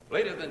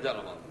Ladies and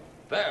gentlemen,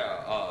 there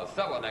are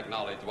 7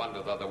 acknowledged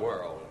wonders of the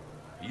world.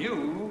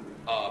 You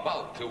are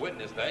about to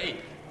witness the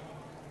 8th.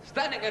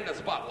 Standing in the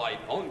spotlight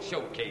on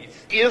Showcase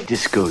is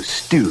Disco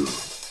Stu.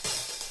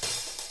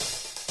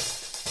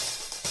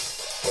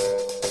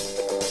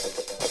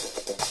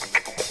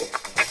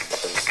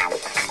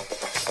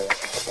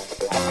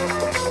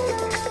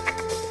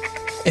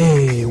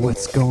 Hey,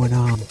 what's going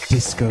on?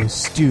 Disco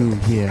Stu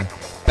here,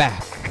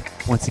 back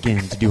once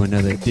again to do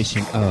another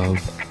edition of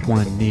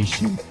One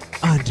Nation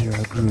Under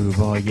a Groove.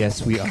 Oh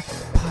yes, we are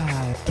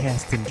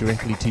podcasting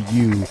directly to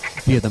you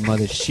via the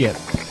mothership,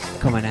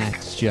 coming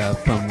at you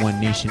from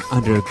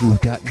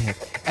OneNationUnderAGroove.net,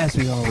 as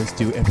we always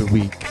do every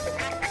week.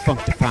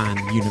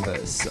 Funktifying the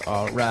universe.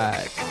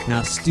 Alright,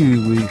 now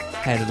Stu, we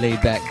had a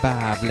laid back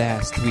vibe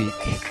last week,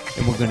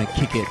 and we're gonna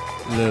kick it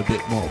a little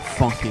bit more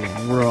funky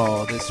and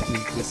raw this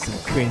week with some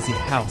crazy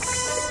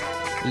house,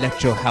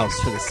 Electro-House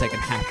for the second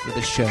half of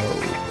the show.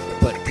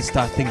 But to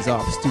start things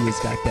off, Stu has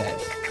got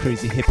that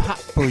crazy hip hop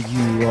for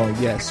you. Oh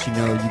yes, you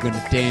know you're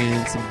gonna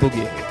dance and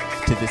boogie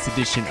to this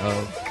edition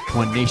of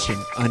One Nation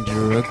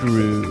Under a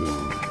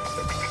Groove.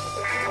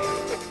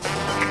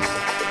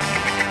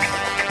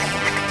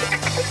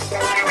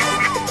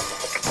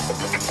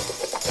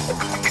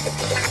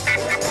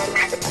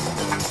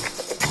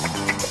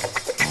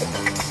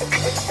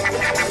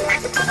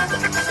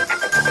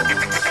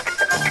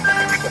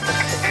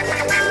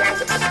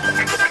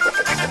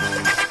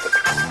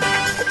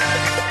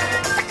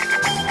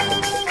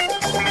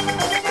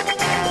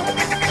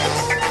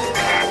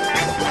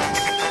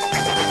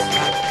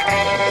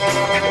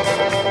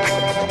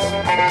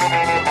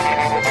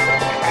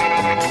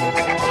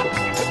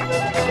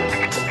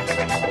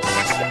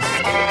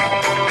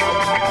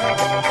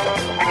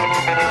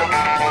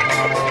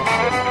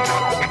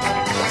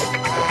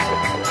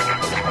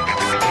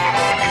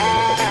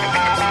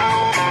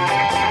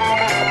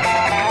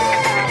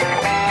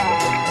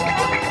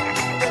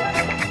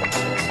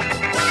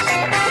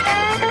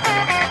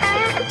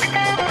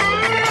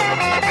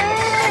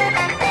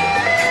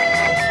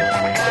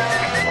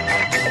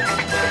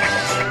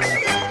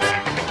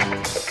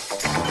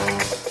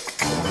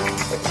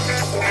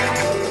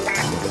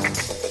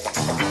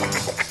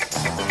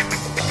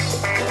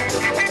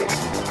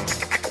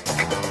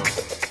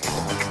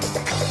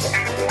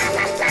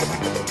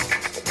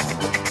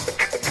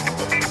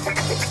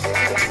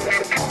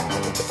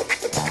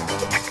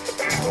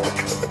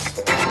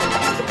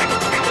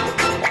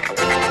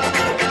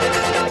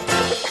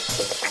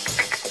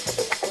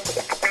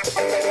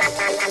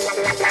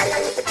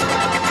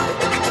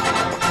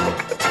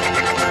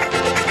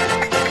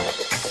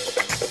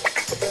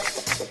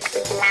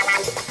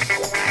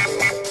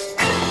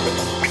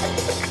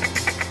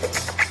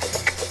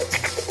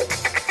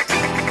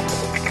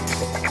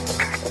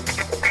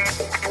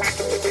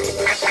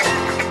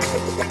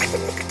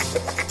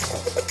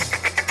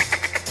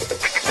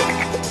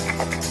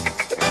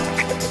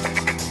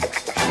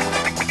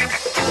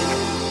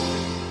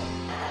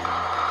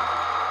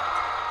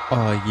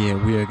 Oh yeah,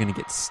 we are gonna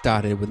get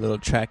started with a little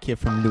track here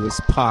from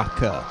Lewis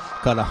Parker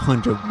called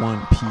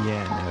 101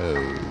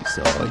 Pianos.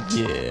 Oh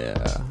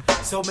yeah.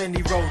 So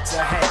many roads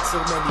ahead, so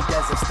many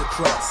deserts to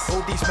cross.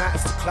 All these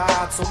mountains to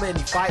climb, so many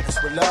fighters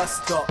with us.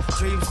 Got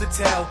dreams to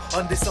tell,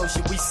 on this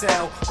ocean we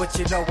sail. But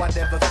you know I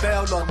never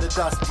fell on the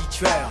dusty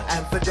trail.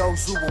 And for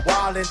those who were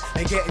wildin'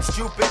 and getting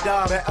stupid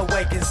dumb, better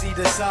wake and see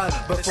the sun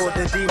before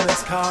the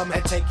demons come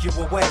and take you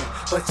away.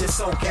 But your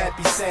soul can't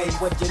be saved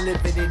when you're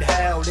living in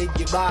hell, in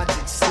your mind's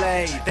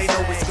enslaved. They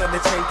know it's gonna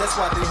change, that's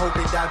why they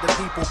holding down the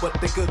people. But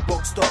the good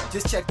won't stop,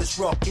 just check this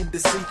rock in the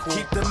sequel.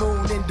 Keep the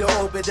moon in the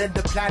orbit and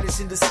the planets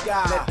in the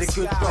sky. Let the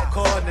good rock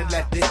on and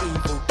let the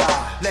evil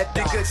die. Let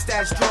the good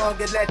stand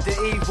strong and let the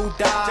evil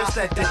die. Just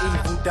let the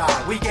evil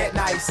die. We get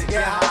nice and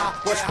get high.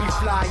 Watch me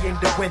fly in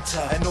the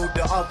winter and all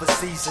the other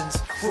seasons.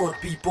 Fraud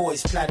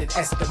B-boys planning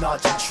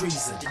espionage and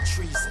treason.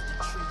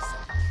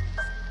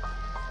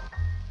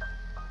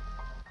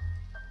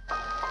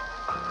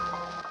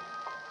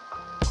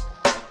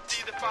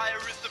 See, the fire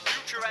is the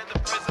future and the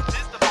present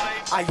is the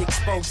flame. I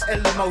expose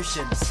ill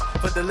emotions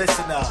for the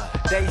listener.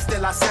 They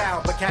still our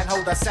sound, but can't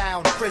hold our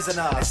sound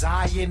prisoner. As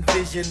I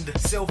envisioned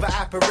silver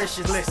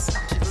apparitions, listen,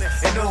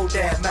 in all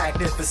their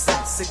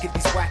magnificence. Sick of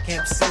these whack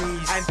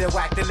MCs and their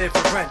whack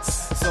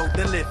deliverance. So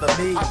deliver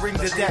me. I bring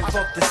the depth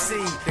of the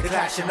sea, the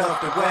clashing of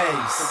the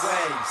waves.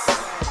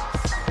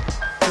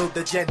 Feel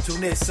the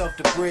gentleness of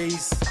the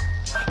breeze.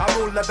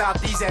 I'm all about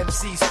these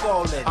MCs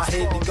falling. I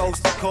hear the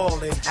ghost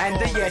calling, and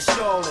the yes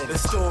shawling. The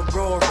storm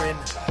roaring,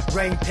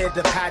 rain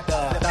pitter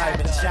patter,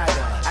 diamond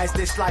shatter. As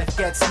this life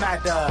gets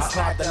madder, I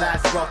climb the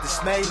ladder of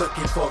dismay,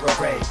 looking for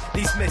a ray.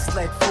 These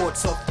misled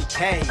thoughts of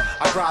decay.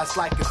 I rise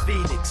like a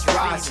phoenix,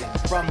 rising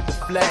from the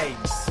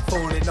flames.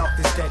 Falling off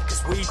this dead,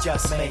 cause we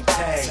just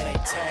maintain.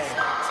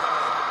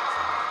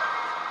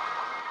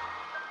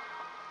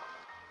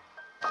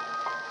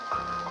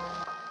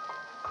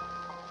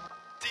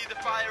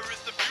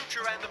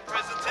 And the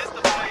present is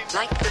the flame.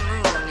 Like the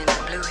moon in the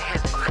blue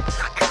heaven, I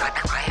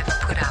have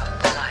put out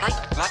the light.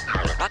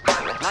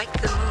 Like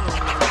the moon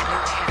in the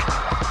blue heaven,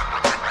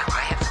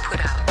 I have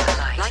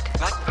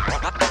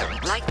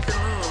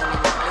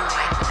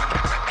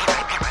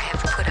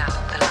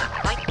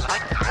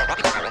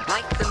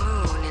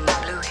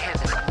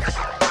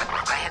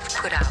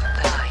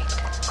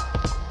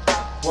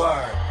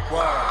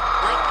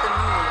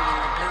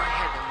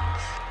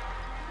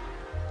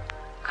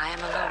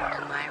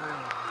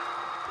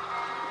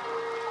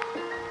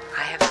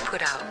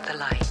the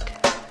light.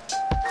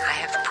 I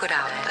have put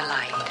out the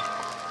light.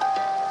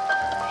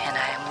 And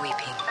I am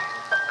weeping.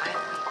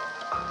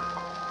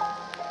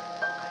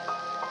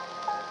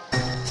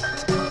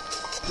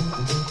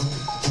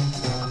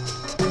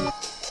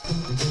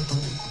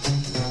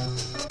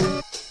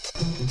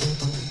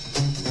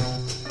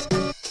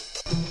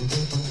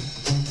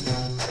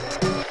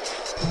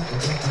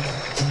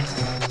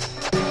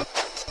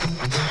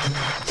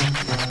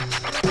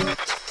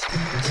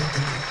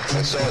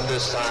 And so at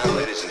this time,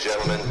 ladies and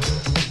gentlemen,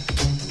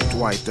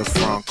 Dwight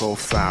DeFranco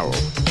Farrell,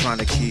 trying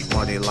to keep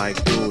money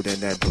like dude in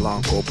that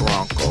Blanco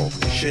Bronco.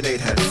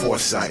 Sinead had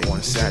foresight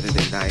one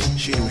Saturday night.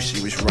 She knew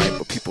she was right,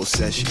 but people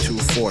said she too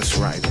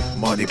forthright.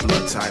 Money,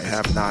 blood type,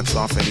 have nots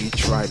off in each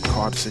tribe,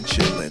 carbs and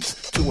chitlins.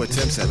 2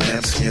 attempts at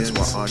lambskins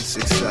were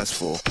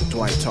unsuccessful.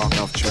 Dwight talk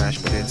off trash,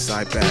 but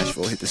inside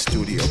bashful. Hit the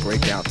studio,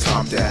 break out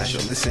Tom Dasher.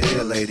 Listen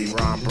here, lady,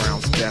 Ron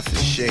Brown's death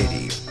is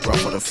shady.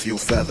 Ruffled a few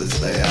feathers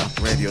there.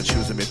 Radio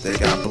choose them if they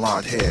got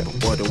blonde hair,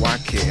 but what do I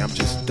care? I'm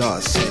just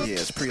dust. 10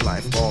 years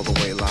pre-life, all the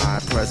way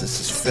live.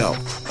 Presence is felt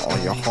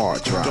on your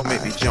hard drive. Don't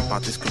make me jump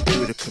out this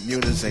computer.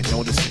 Commuters ain't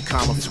noticing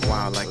comma. It's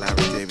wild like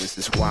Larry Davis.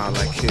 It's wild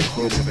like Kid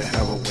Hood. If it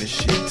heroin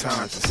shit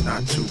times, it's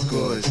not too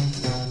good.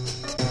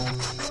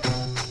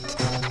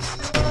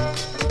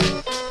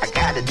 I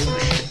gotta do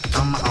shit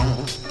on my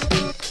own.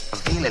 I'm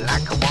feeling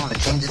like I wanna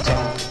change the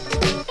tone.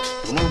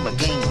 Move my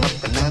game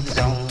up another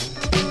zone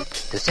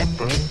to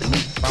separate the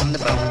meat from the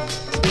bone.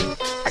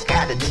 I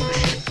gotta do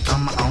shit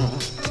on my own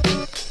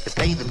to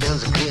pay the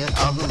bills and clear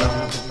all the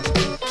loans.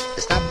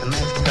 To stop the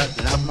mess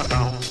cutting up my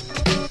phone.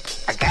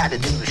 I gotta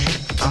do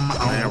shit on my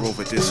own. Land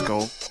Rover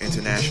Disco,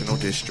 international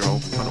distro.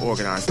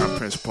 Unorganized, not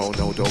principal,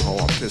 no doho,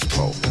 I'm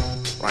pispo.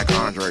 Like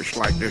Andre,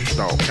 like this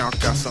though. Count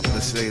got something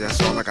to say,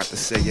 that's all I got to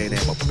say. Yeah, they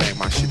I'ma bang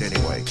my shit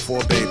anyway.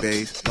 4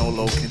 babies, no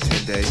low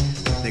contende.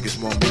 Niggas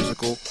more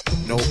musical,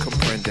 no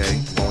comprende.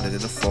 Moaning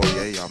in the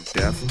foyer, I'm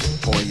deaf.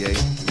 Oye,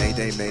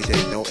 mayday,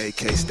 mayday, no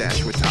AK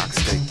stash with tox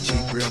steak.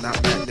 Cheap real, not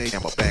matinee,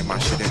 I'ma bang my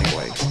shit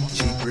anyway.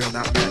 Cheap real,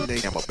 not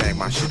matinee, I'ma bang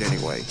my shit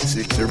anyway.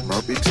 Sixer,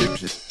 Murphy,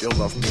 Tipsy, still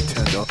love me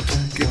tender.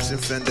 Gibson,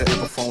 Fender,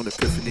 Epiphone,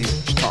 Epiphany.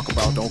 Just talk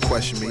about, don't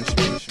question me.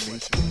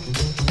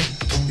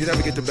 You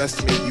never get the best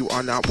of me, you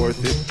are not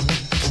worth it.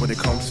 When it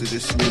comes to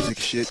this music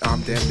shit,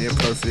 I'm damn near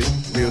perfect.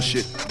 Real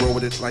shit, roll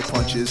with it like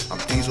punches. I'm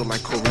diesel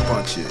like Corey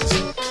Bunches.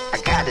 I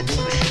gotta do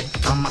shit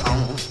on my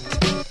own.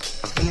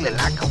 I'm feeling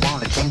like I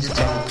wanna change the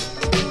tone.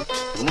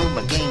 Move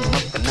my game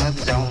up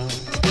another zone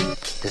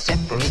to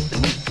separate the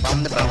meat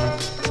from the bone.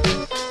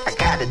 I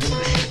gotta do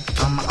shit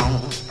on my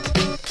own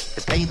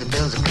to pay the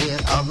bills and clear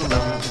all the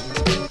loans.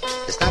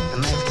 To stop the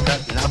mess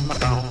cutting up my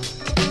phone.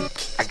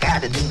 I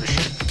gotta do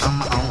shit on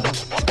my own.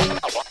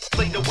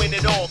 Play to win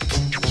it all.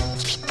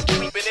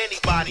 Sleeping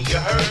anybody, you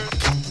heard?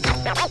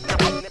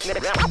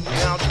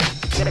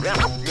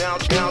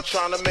 Now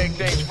trying to make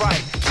things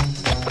right.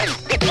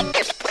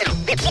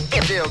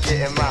 Still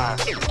getting mine.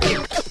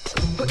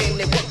 Put in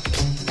the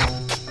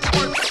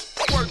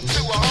work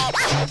too hard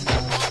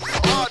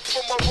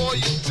for my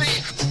royalty.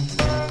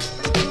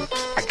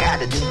 I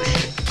gotta do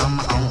shit on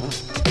my own.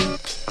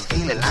 I'm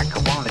feeling like I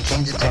wanna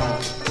change the tone.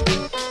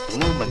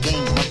 Move my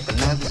game up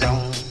another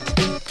zone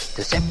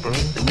to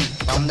separate the meat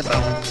from the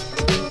bone.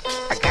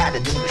 I gotta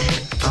do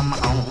shit on my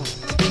own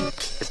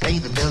to pay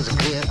the bills and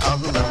clear all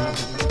the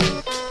loans.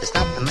 To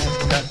stop the mess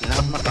cutting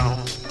up my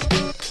phone.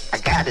 I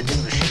gotta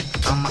do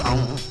shit on my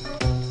own.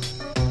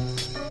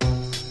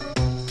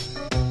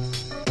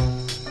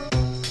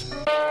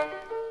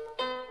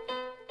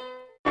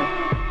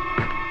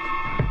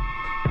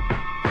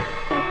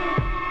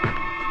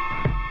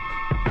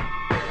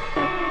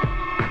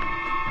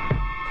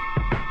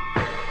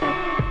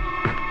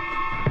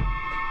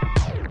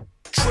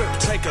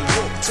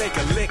 Take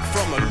a lick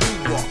from a loo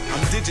walk.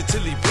 I'm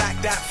digitally black,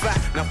 that fat.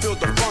 Now feel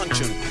the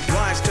function.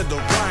 Rise to the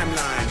rhyme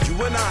line.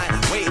 You and I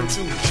waiting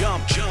to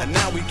jump. And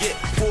now we get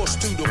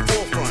forced to the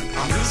forefront.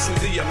 I'm using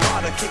the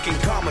Armada, kicking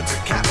comma to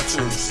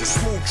capitals. The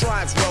smooth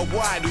tribes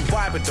worldwide who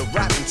vibe at the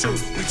rapping too.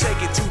 We take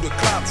it to the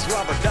clubs,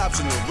 rubber dubs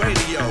in the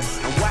radio.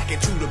 And whack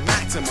it to the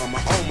maximum,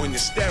 my own in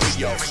your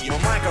stereo. My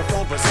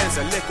microphone presents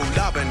a little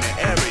love in the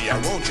area.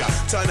 Won't ya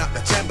turn up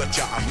the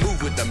temperature? I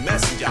move with the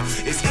messenger.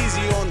 It's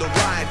easy on the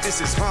ride,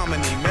 this is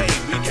harmony made.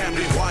 We can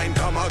rewind,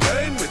 come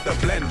again with the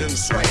blend and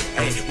sway.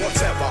 Hey,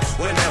 whatever,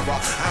 whenever,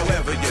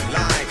 however you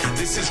like.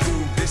 This is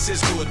groove, this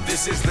is good,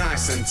 this is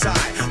nice and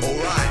tight.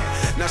 Alright,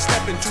 now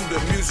step into the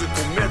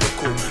musical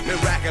miracle.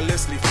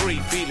 Miraculously free,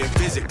 feeling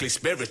physically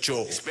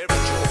spiritual.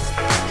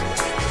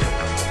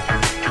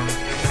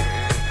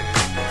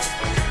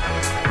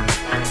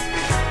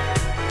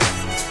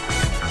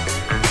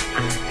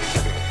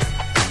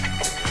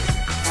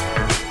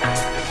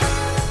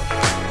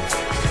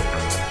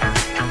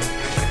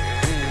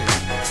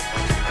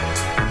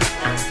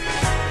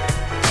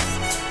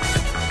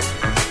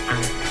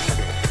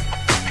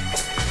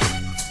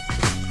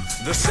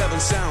 The 7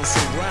 sounds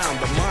surround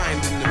the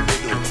mind in the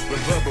middle.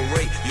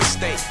 Reverberate your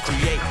state,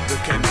 create the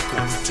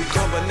chemical. To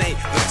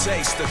combinate the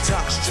taste, the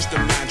touch, just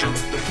imagine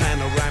the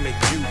panoramic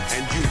view.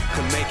 And you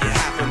can make it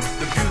happen.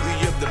 The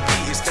beauty of the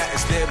beat is that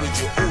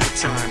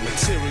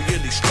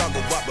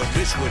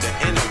verse with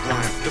an inner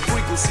rhyme. The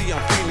frequency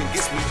I'm feeling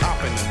gets me up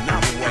in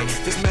another way.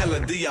 This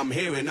melody I'm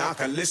hearing I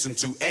can listen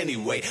to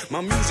anyway.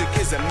 My music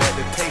is a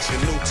meditation,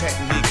 no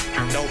technique,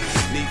 no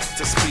need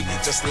to speak.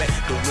 Just let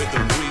the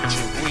rhythm reach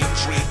and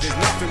reach. There's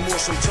nothing more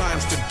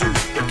sometimes to do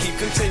but keep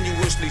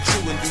continuously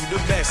true and do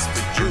the best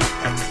for you.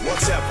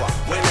 Whatever,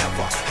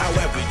 whenever,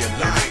 however you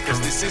like. Cause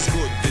this is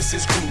good, this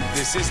is groove,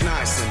 this is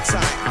nice and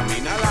tight. I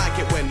mean I like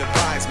it when the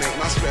vibes make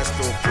my stress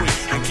feel free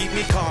and keep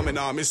me calm in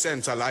army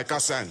center like a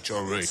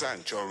sanctuary.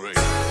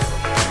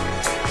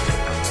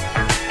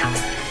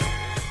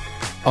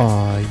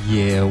 Oh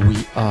yeah, we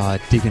are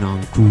digging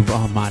on Groove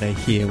Armada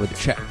here with a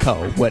track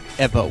called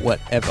Whatever,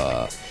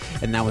 Whatever.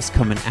 And that was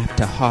coming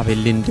after Harvey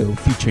Lindo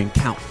featuring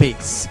Count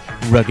Bass,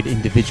 Rugged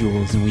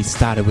Individuals. And we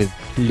started with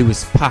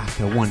Lewis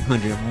Parker,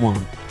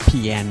 101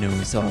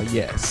 Pianos. Oh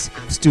yes,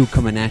 Stu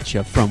coming at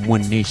you from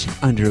One Nation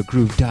Under a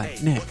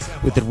Groove.net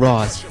with the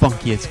rawest,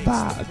 funkiest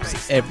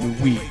vibes every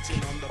week.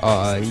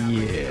 Oh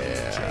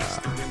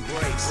yeah.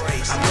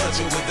 I'm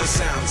merging with the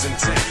sounds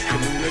intent,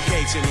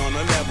 communicating on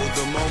a level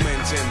the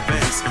moment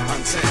invents,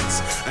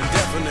 untense, and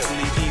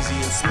definitely easy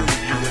and smooth.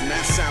 You and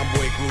that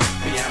soundboy groove,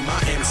 me and my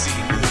MC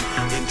move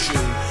in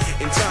tune.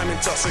 In time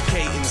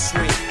intoxicating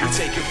swing, we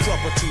take it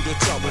proper to the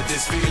top of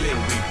this feeling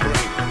we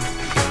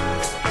bring.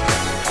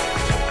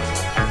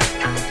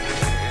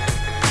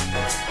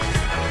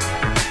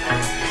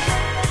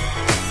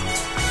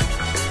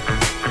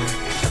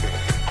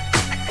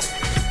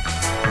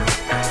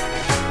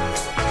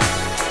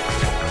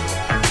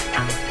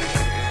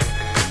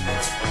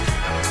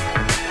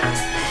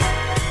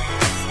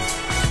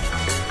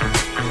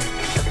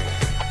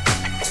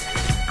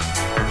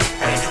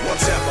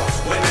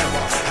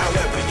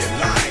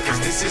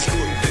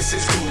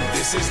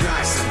 This is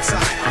nice and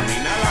tight. I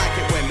mean, I like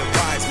it when the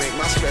vibes make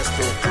my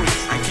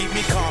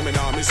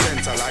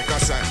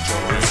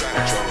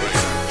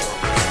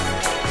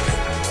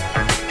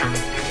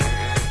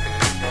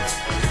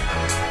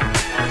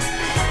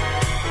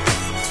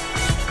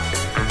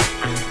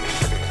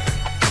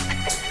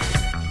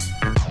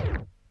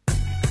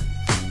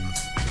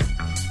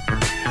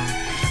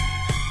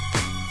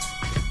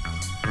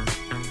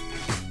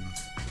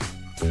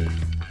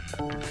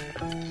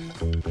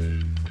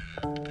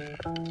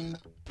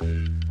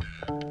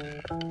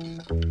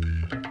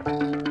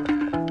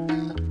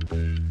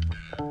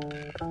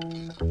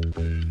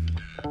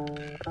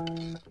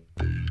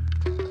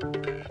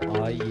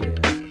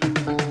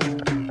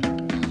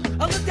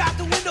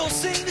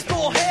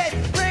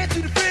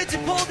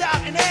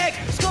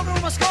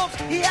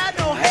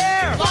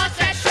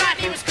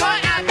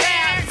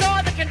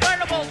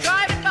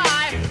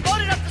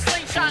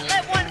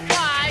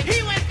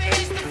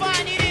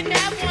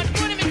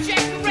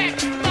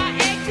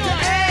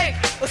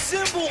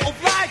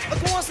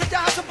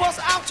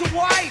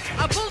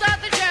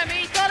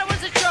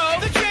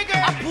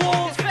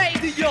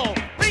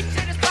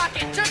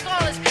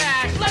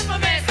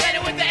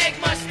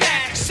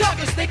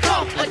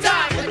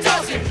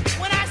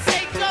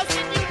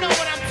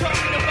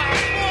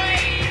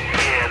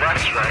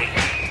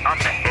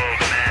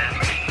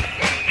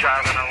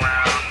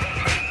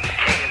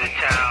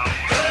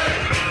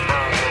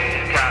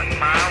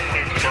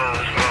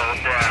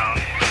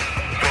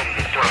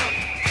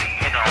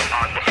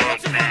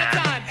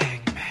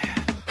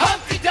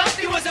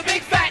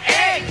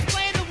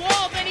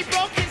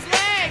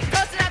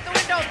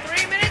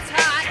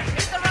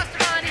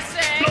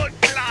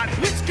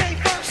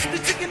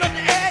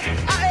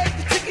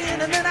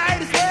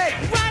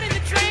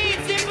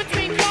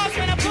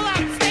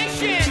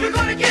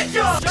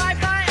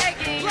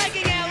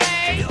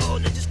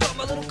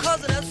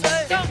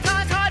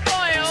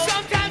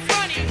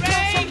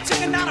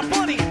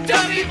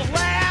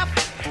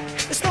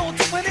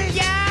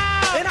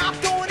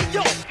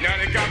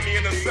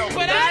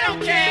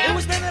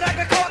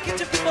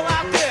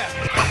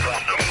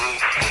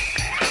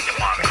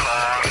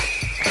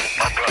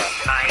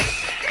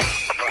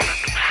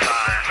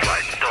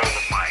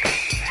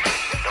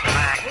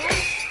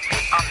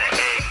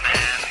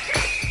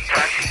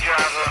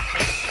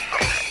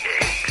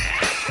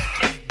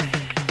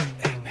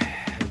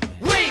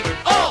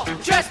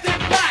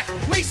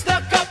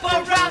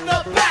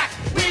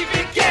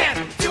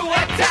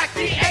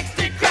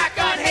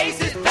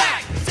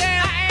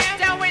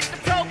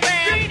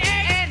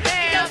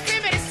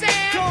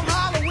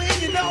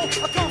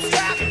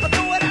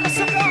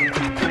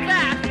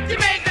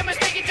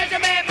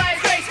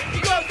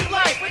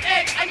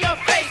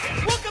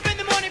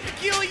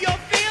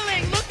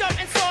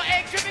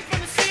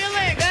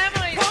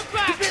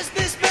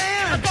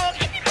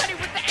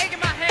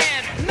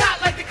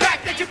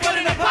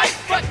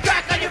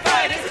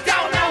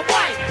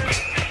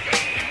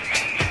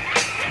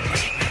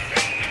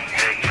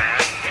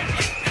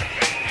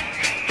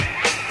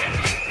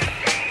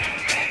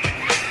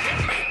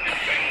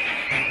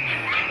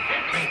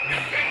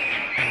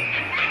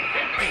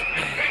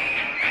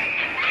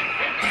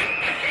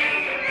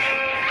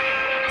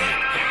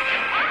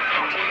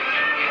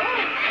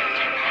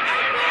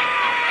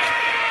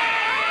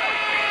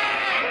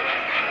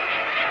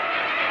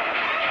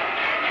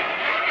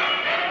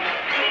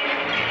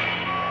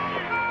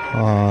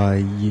Oh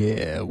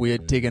yeah, we're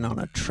digging on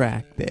a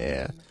track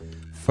there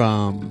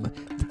from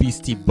the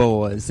Beastie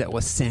Boys that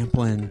was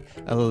sampling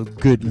a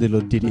good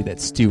little ditty that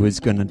Stu is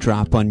gonna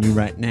drop on you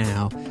right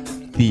now.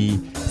 The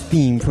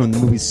theme from the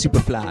movie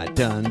Superfly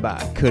done by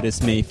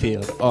Curtis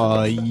Mayfield.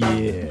 Oh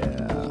yeah.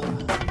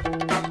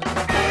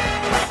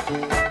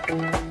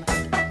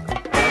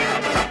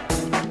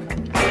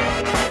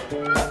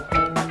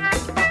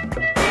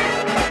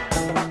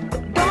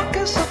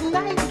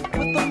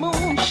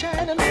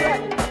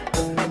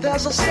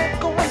 There's a set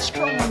going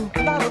strong,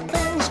 a lot of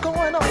things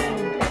going on.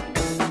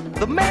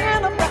 The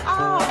man of the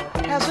hour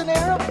has an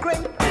air of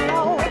great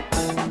power.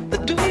 The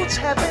dudes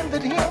have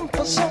envied him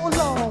for so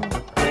long.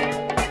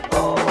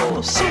 Oh,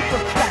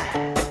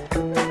 Superfly,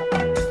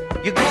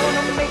 you're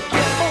gonna make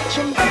your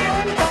fortune by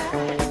and by.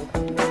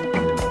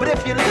 But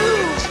if you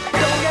lose,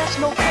 don't ask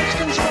no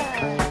questions why.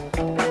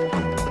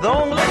 The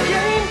only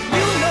game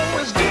you know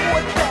is do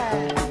or die.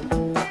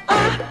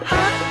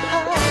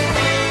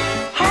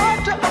 Hard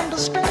to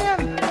understand.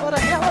 What a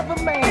hell of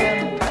a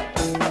man.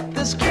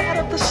 This cat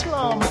of the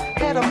slum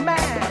had a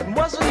mind,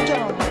 wasn't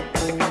dumb.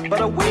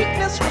 But a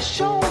weakness was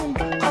shown,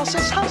 cause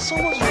his hustle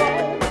was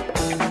wrong.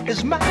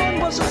 His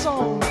mind was his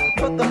own,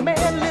 but the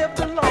man lived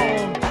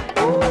alone.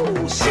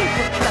 Ooh,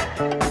 Superfly,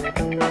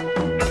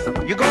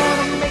 you're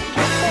gonna make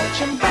your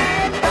fortune by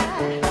and by.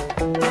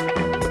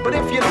 But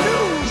if you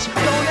lose,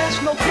 don't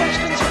ask no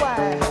questions why.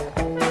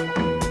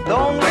 The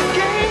only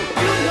game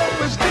you know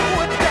is do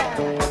or die.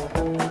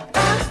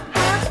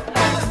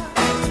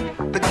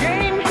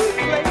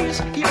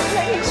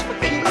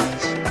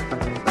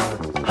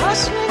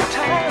 Hustling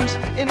times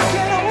in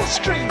ghetto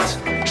streets,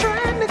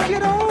 trying to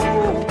get over.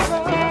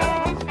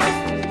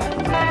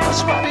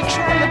 That's what he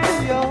trying to do,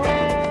 y'all.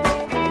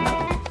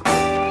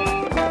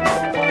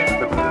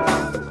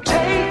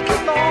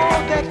 Taking all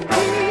that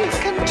he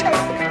can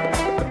take,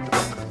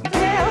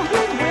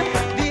 gambling with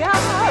the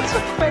odds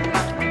of fate,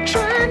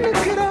 trying to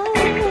get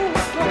over,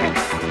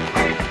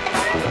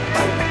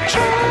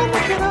 trying to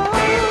get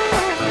over,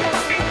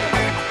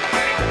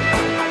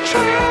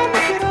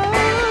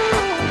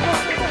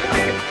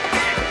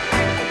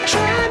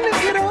 trying to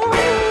get over.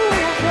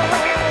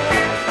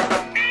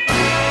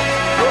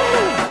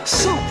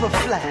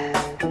 Superfly.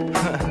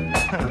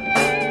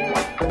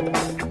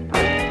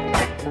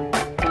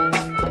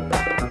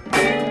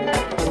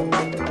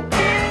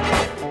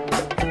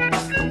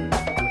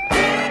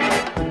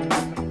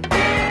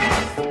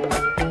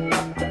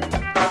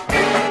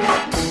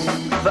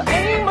 The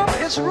aim of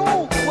his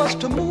role was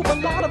to move a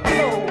lot of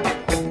blow.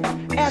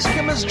 Ask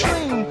him his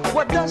dream,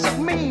 what does it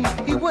mean?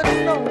 He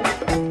wouldn't know.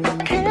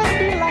 Can't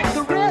be like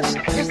the rest,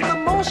 is the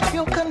most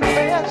he'll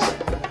confess.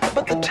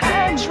 But the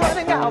time's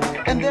running out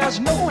and there's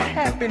no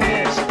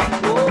happiness.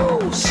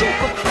 Ooh,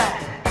 Superfly,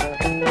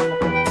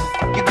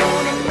 you're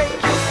gonna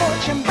make your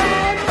fortune by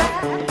and by.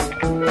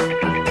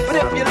 But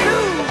if you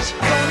lose,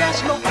 don't ask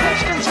no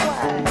questions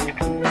why.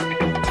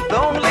 The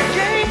only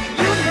game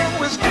you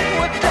know is do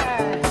or die.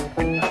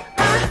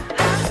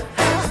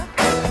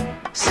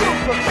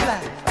 Superfly,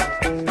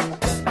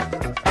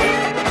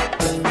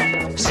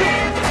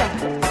 Superfly,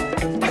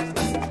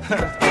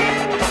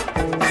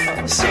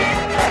 Superfly.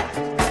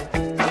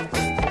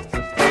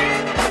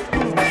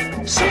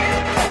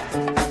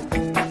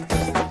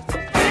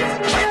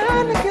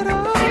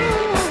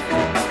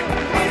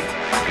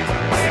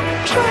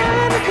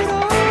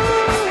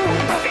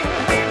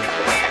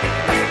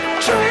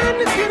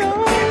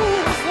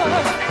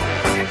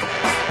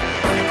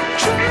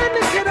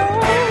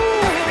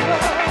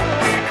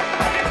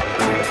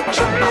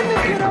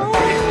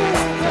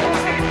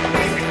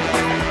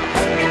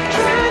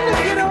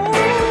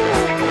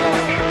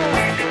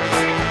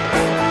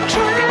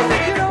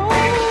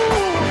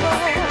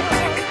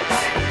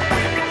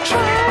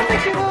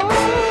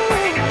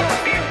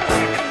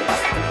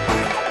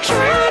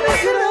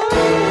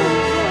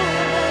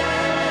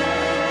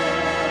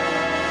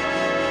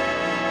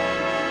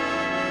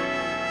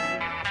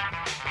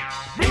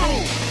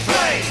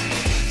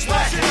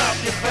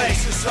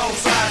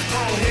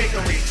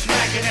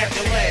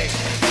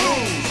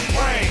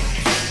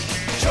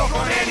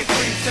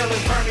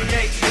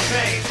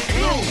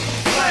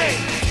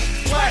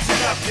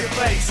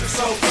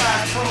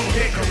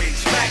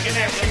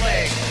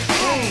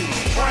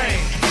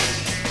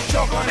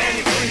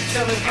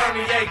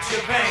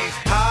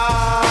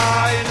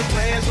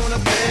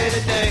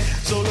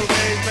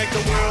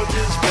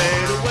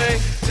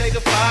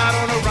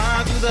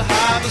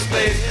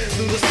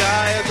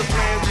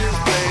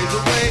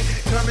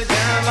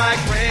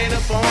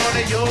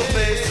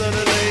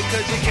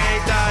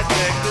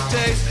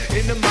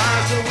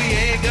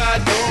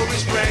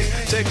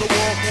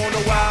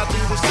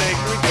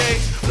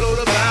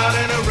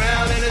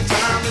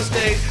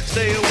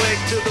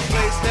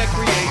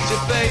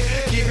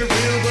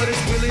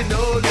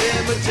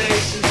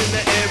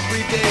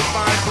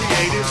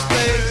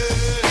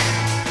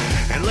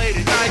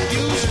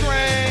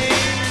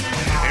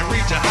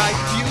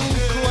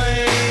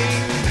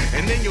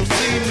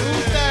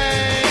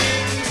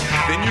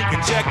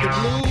 Check the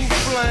blue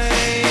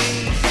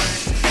flame.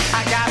 I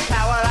got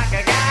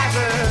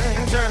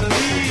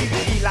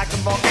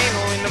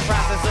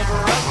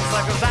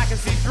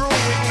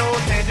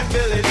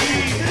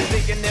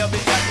and they'll be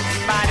touching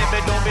somebody,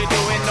 but don't be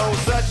doing no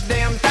such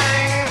damn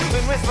thing.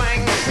 When we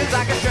swing, cause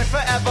I can stretch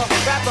forever,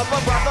 wrap up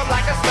a brother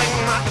like a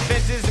sling. My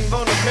defenses and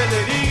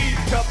vulnerabilities,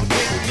 coupled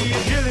with the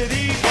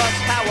agility, plus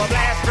power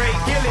blast, straight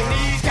killing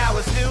these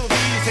cowards. Still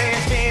these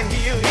hands can't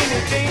heal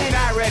anything.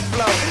 Direct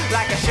flow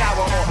like a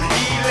shower or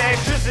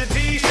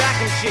electricity,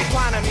 shocking shit,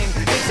 quantum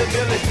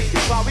invincibility.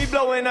 While we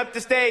blowing up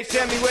the stage,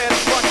 tell me where the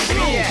fuck you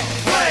be at.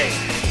 Play,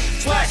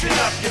 slashing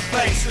up your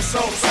face, your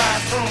soul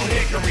size from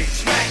hickory,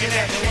 smacking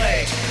at your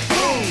leg.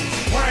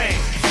 Moves,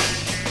 brains,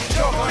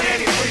 choke on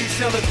any breeze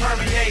till it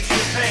permeates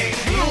your veins.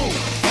 Move,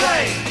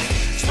 play,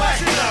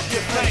 slashing up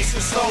your face,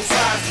 your soul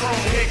size from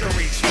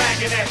hickory,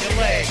 smacking at your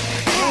leg.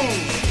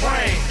 Moves,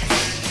 brains,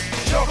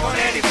 choke on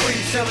any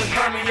breeze till it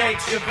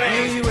permeates your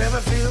veins. Do you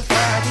ever feel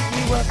pride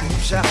eating you up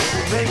inside?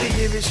 Baby,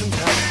 give it some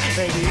time,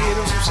 maybe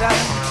it'll subside.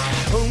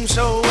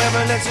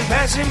 Whomsoever lets it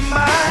pass him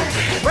by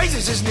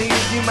raises his knees,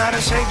 you might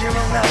have saved your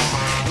own life.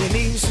 You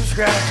need to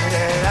subscribe to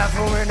that out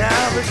for an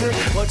hour, because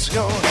what's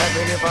gonna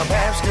happen if our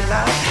paths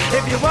collide?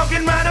 If you're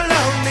walking right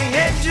along the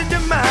edge of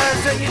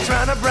demise and you're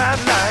trying to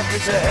bribe life,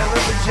 it's a hell of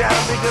a job,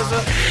 because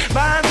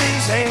by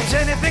these hands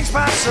anything's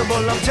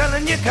possible. I'm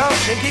telling you,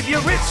 caution, keep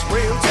your wits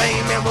real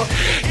tame, and we'll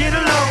get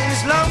along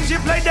as long as you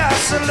play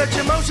dice and let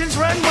your emotions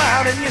run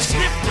wild and you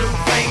slip through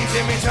things.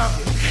 Hear me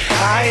talking,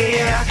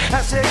 I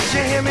said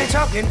you hear me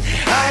talking,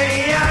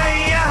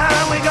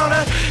 we're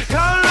gonna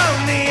call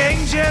on the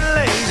angel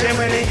and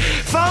when he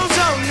falls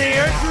on the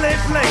earthly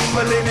plane,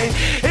 believe me,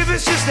 if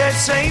it's just that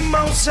same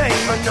old same,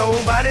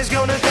 nobody's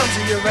gonna come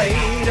to your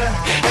aid,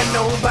 and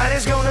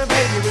nobody's gonna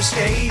pay you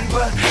escape.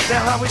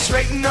 Now are we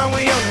straight and are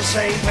we on the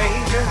same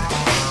page?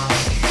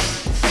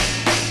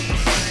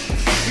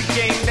 We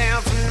came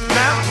down from the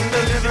mountain,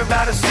 delivered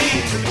by the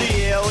sea, through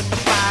the air with the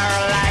fire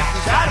of life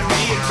inside of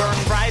me. It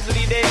burned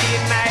brightly, daily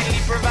and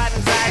nightly,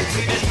 providing sight,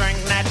 sweet and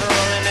strength,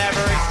 natural and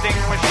ever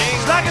extinguishing.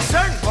 It's like a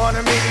certain point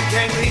of me that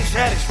can't be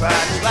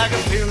satisfied. It's like a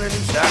feeling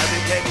inside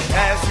that can't be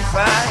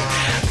pacified.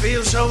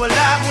 Feel so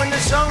alive when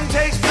the song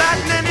takes flight,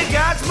 and then it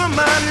guides my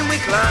mind and we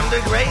climb the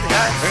great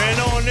heights.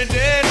 And on the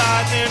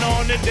daylight and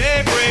on the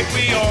daybreak,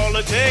 we all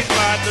take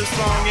flight. The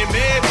song it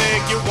may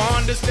make you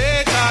want to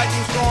stay tight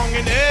and strong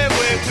in every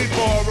way. We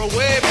far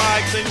away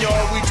mics and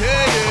y'all we take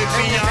it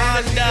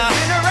beyond that.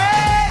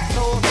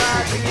 So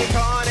fast and you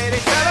can't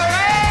accelerate.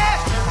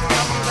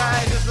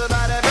 Just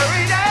about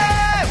every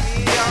day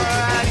we are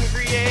riding,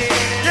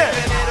 creating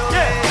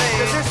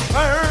cause it's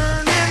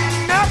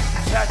burning up,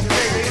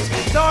 saturated,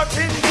 it's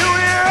starting to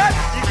erupt.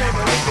 You can't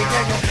believe it,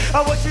 can you?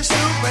 Oh, what you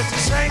soup, it's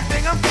the same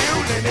thing I'm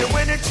feeling. And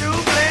when it's too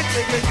blend,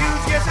 take a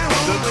huge guess at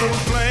who the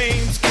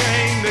flames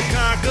came to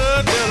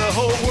conquer till the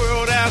whole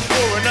world asked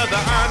for another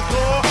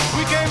encore.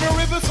 We came to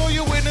rip it so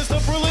you witness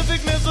the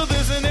prolificness of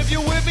this, and if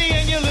you're with me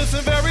and you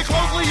listen very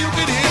closely, you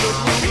could hear the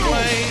blue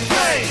flames.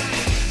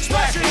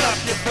 Splashing up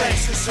your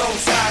face, your soul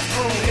size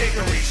through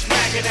hickory,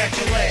 smacking at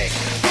your leg.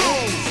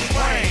 Boom,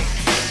 brains,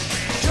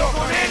 choke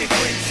on any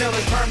breeze till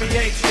it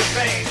permeates your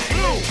veins.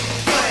 Blue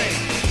flame,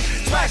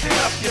 splashing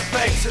up your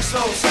face, your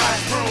soul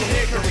size through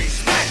hickory,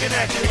 smacking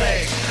at your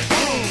leg.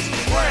 Boom,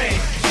 brains,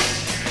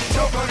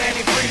 choke on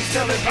any breeze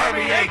till it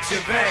permeates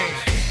your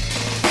veins.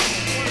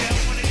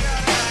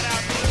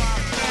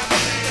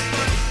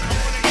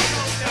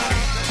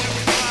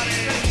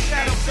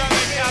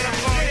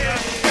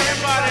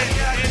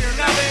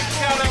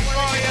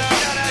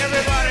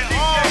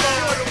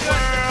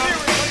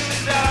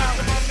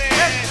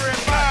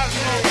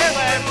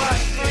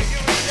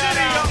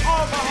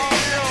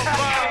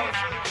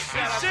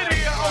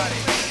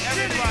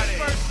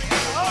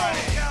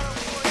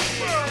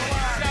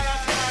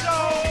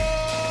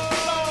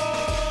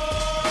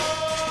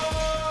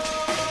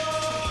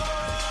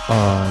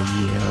 Oh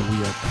yeah,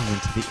 we are coming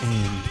to the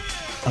end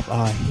of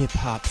our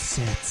hip-hop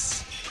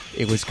sets.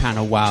 It was kind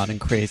of wild and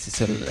crazy,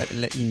 so to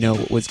let you know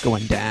what was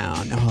going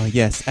down. Oh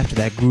yes, after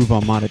that Groove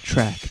Armada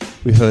track,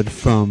 we heard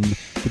from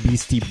the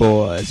Beastie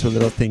Boys with a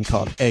little thing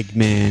called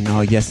Eggman.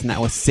 Oh yes, and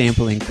that was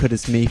sampling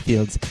Curtis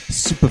Mayfield's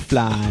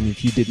Superfly. And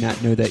if you did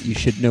not know that, you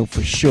should know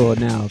for sure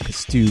now, because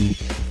Stu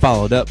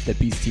followed up the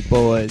Beastie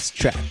Boys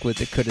track with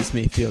the Curtis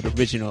Mayfield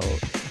original,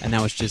 and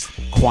that was just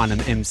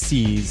Quannum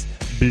MCs,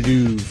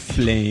 Blue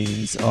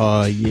Flames.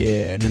 Oh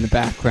yeah, and in the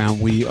background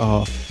we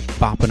are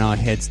bopping our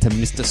heads to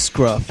Mr.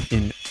 Scruff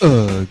in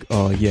Ugh.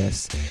 Oh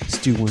yes,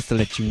 Stu wants to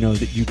let you know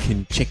that you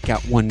can check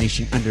out One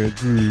Nation Under a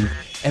Groove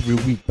every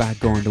week by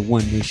going to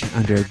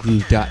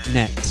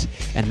onenationunderagroove.net,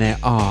 and there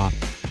are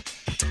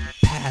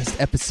past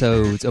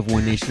episodes of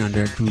One Nation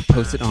Under a Groove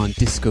posted on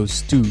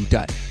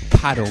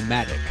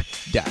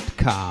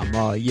discostu.podomatic.com.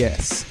 Oh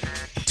yes,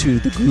 to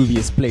the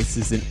grooviest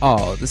places in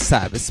all the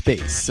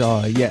cyberspace.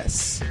 Oh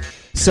yes.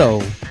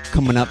 So,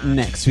 coming up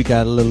next, we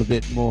got a little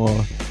bit more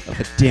of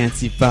a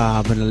dancey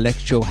vibe, an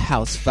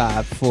Electro-House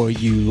vibe for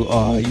you.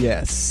 Oh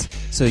yes.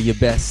 So you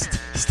best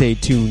stay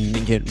tuned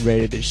and get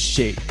ready to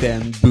shake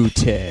them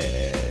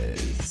booties.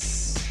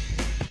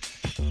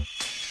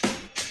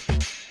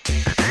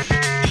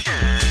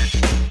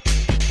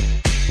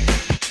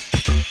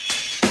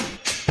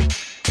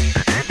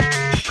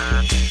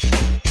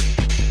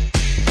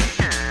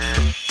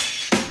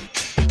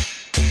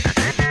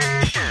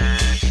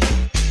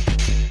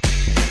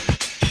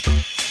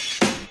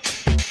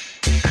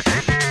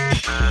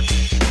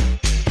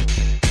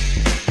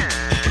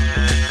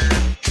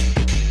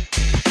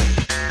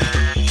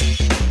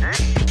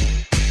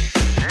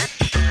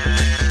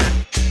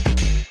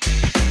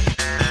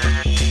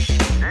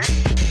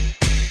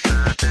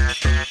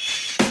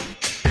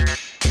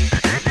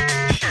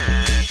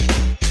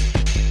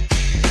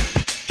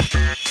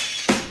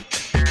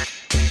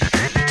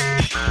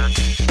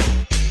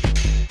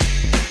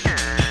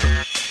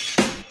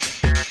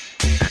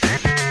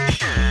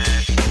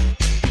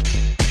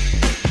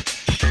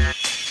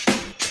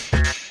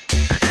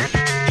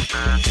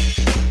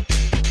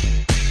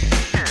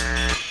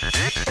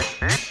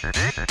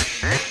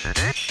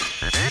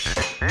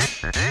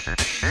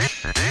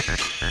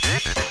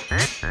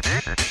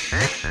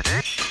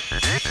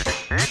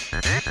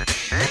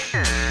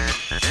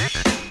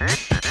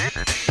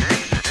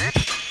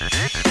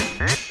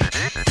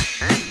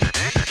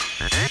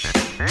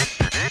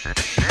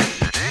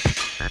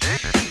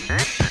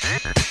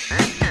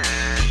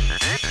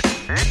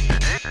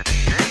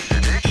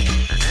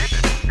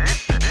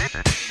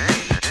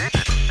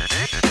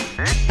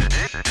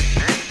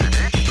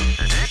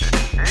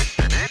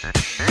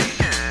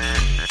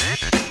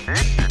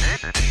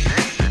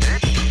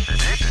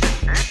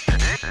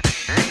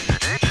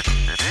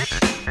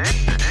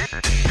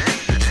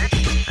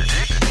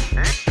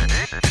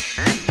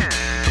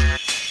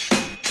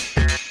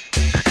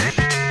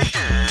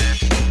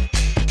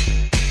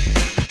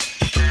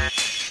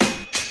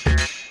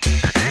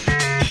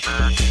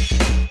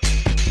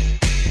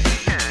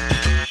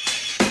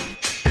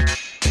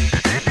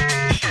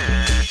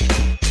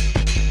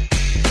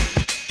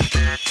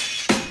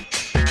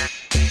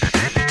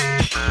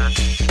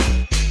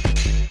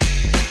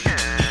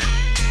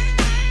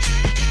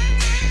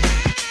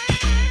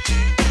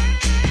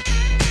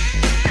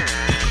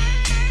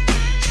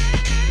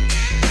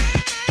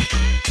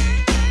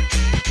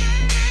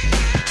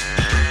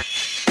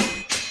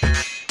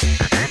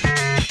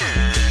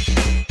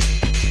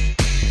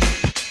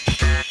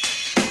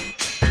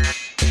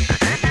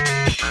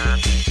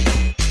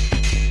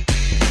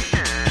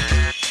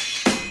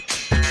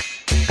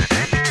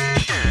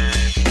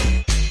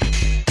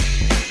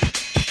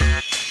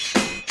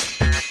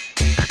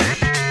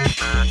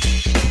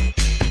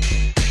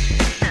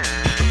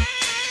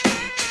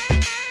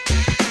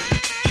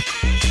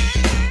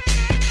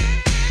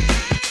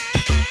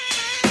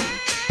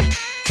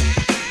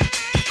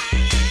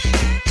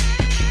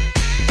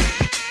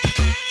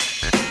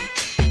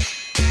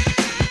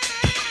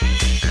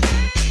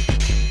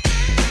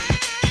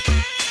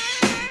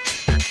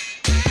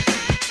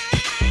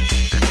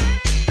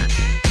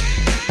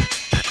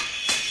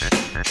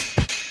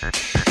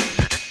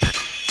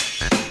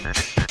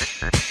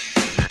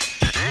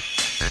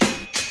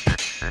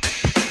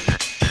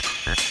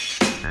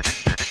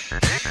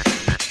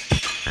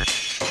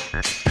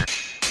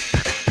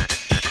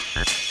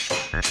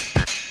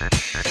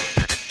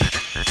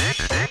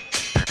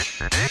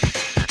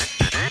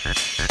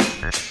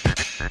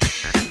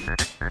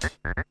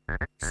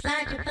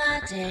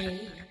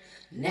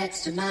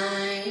 next to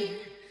mine,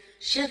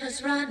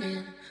 shivers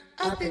running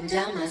up and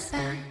down my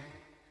spine.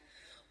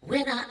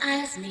 When our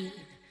eyes meet,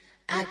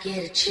 I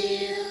get a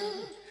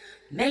chill.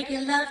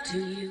 Making love to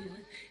you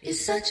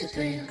is such a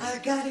thrill. I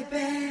got it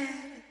bad,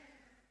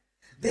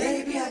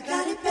 baby, I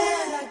got it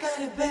bad, I got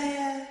it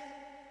bad.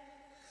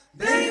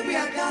 Baby,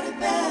 I got it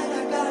bad,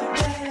 I got it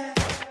bad.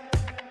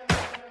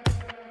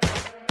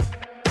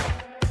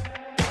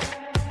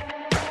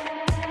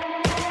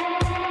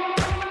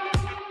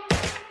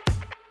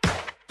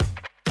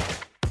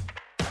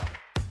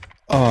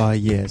 Oh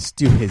yeah,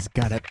 Stu has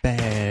got it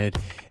bad,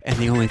 and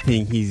the only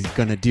thing he's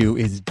gonna do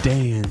is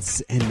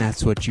dance, and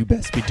that's what you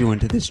best be doing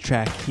to this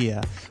track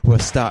here. We're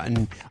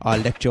starting our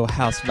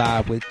Electro-House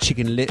vibe with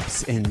Chicken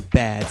Lips and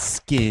Bad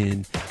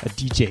Skin, a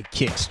DJ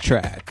Kicks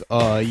track.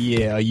 Oh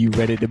yeah, are you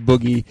ready to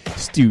boogie?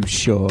 Stu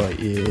sure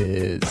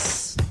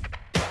is.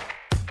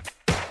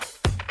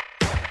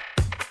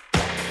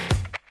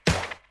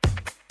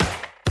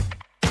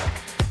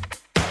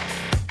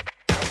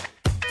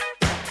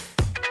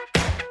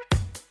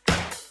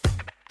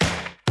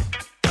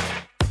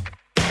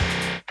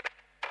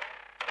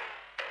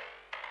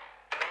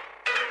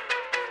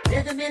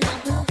 Rhythm in my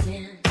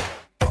movement.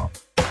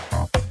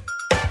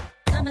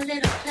 Come a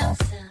little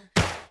closer.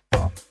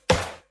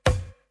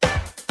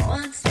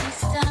 Once we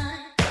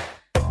start,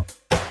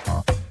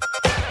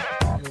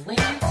 the way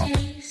you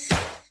taste,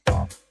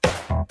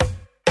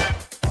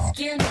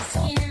 skin to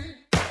skin,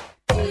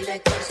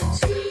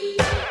 electricity.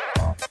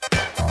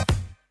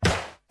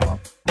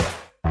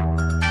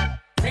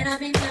 When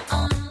I'm in your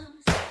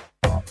arms,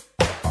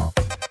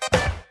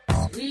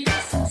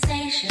 sweetest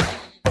sensation.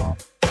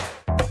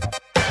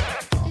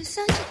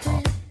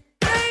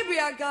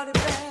 I got it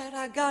bad,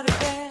 I got it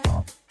bad.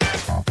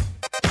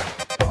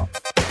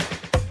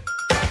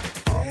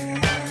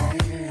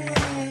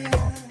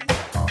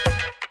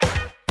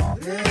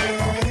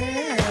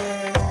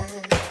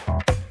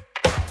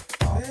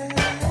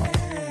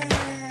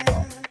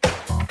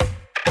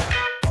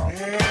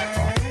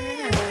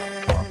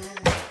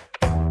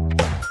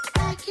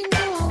 I can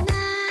go all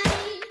night.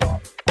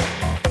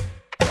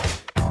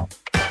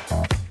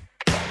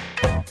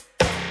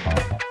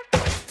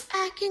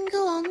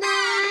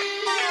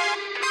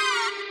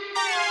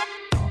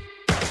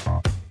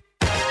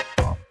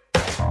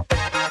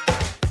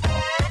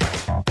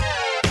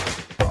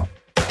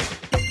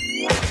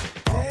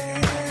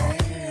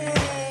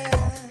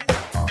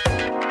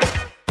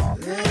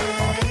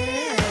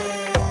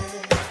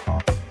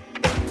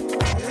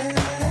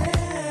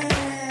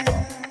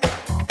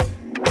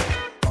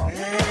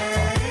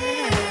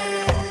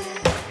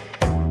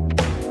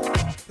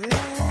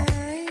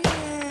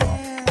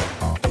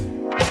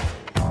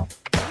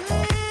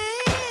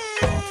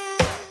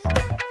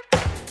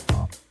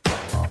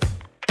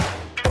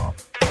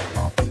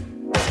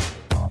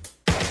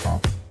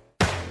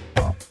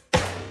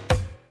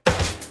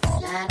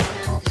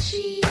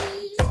 cheese.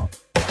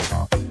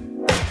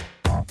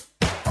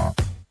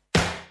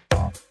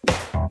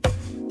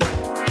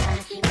 I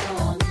can go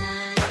all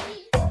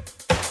night.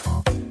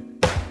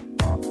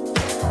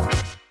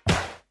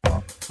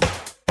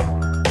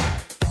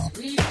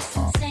 Sweetest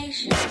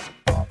sensation.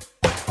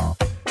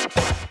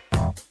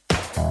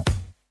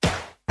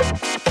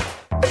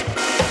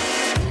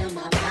 Feel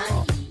my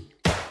body.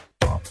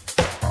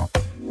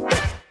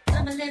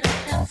 Come a little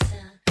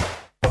closer.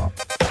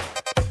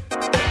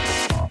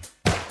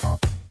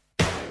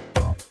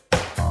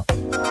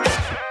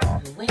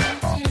 The way you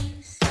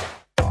taste,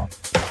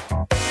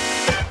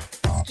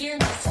 skin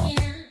to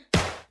skin,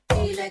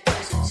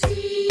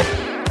 electricity.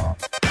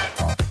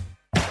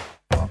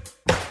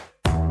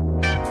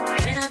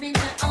 When I'm in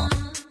your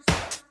arms,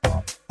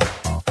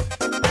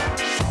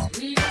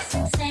 sweetest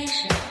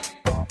sensation.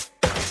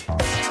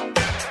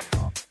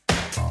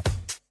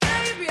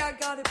 Baby, I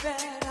got it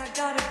bad, I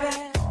got it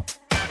bad.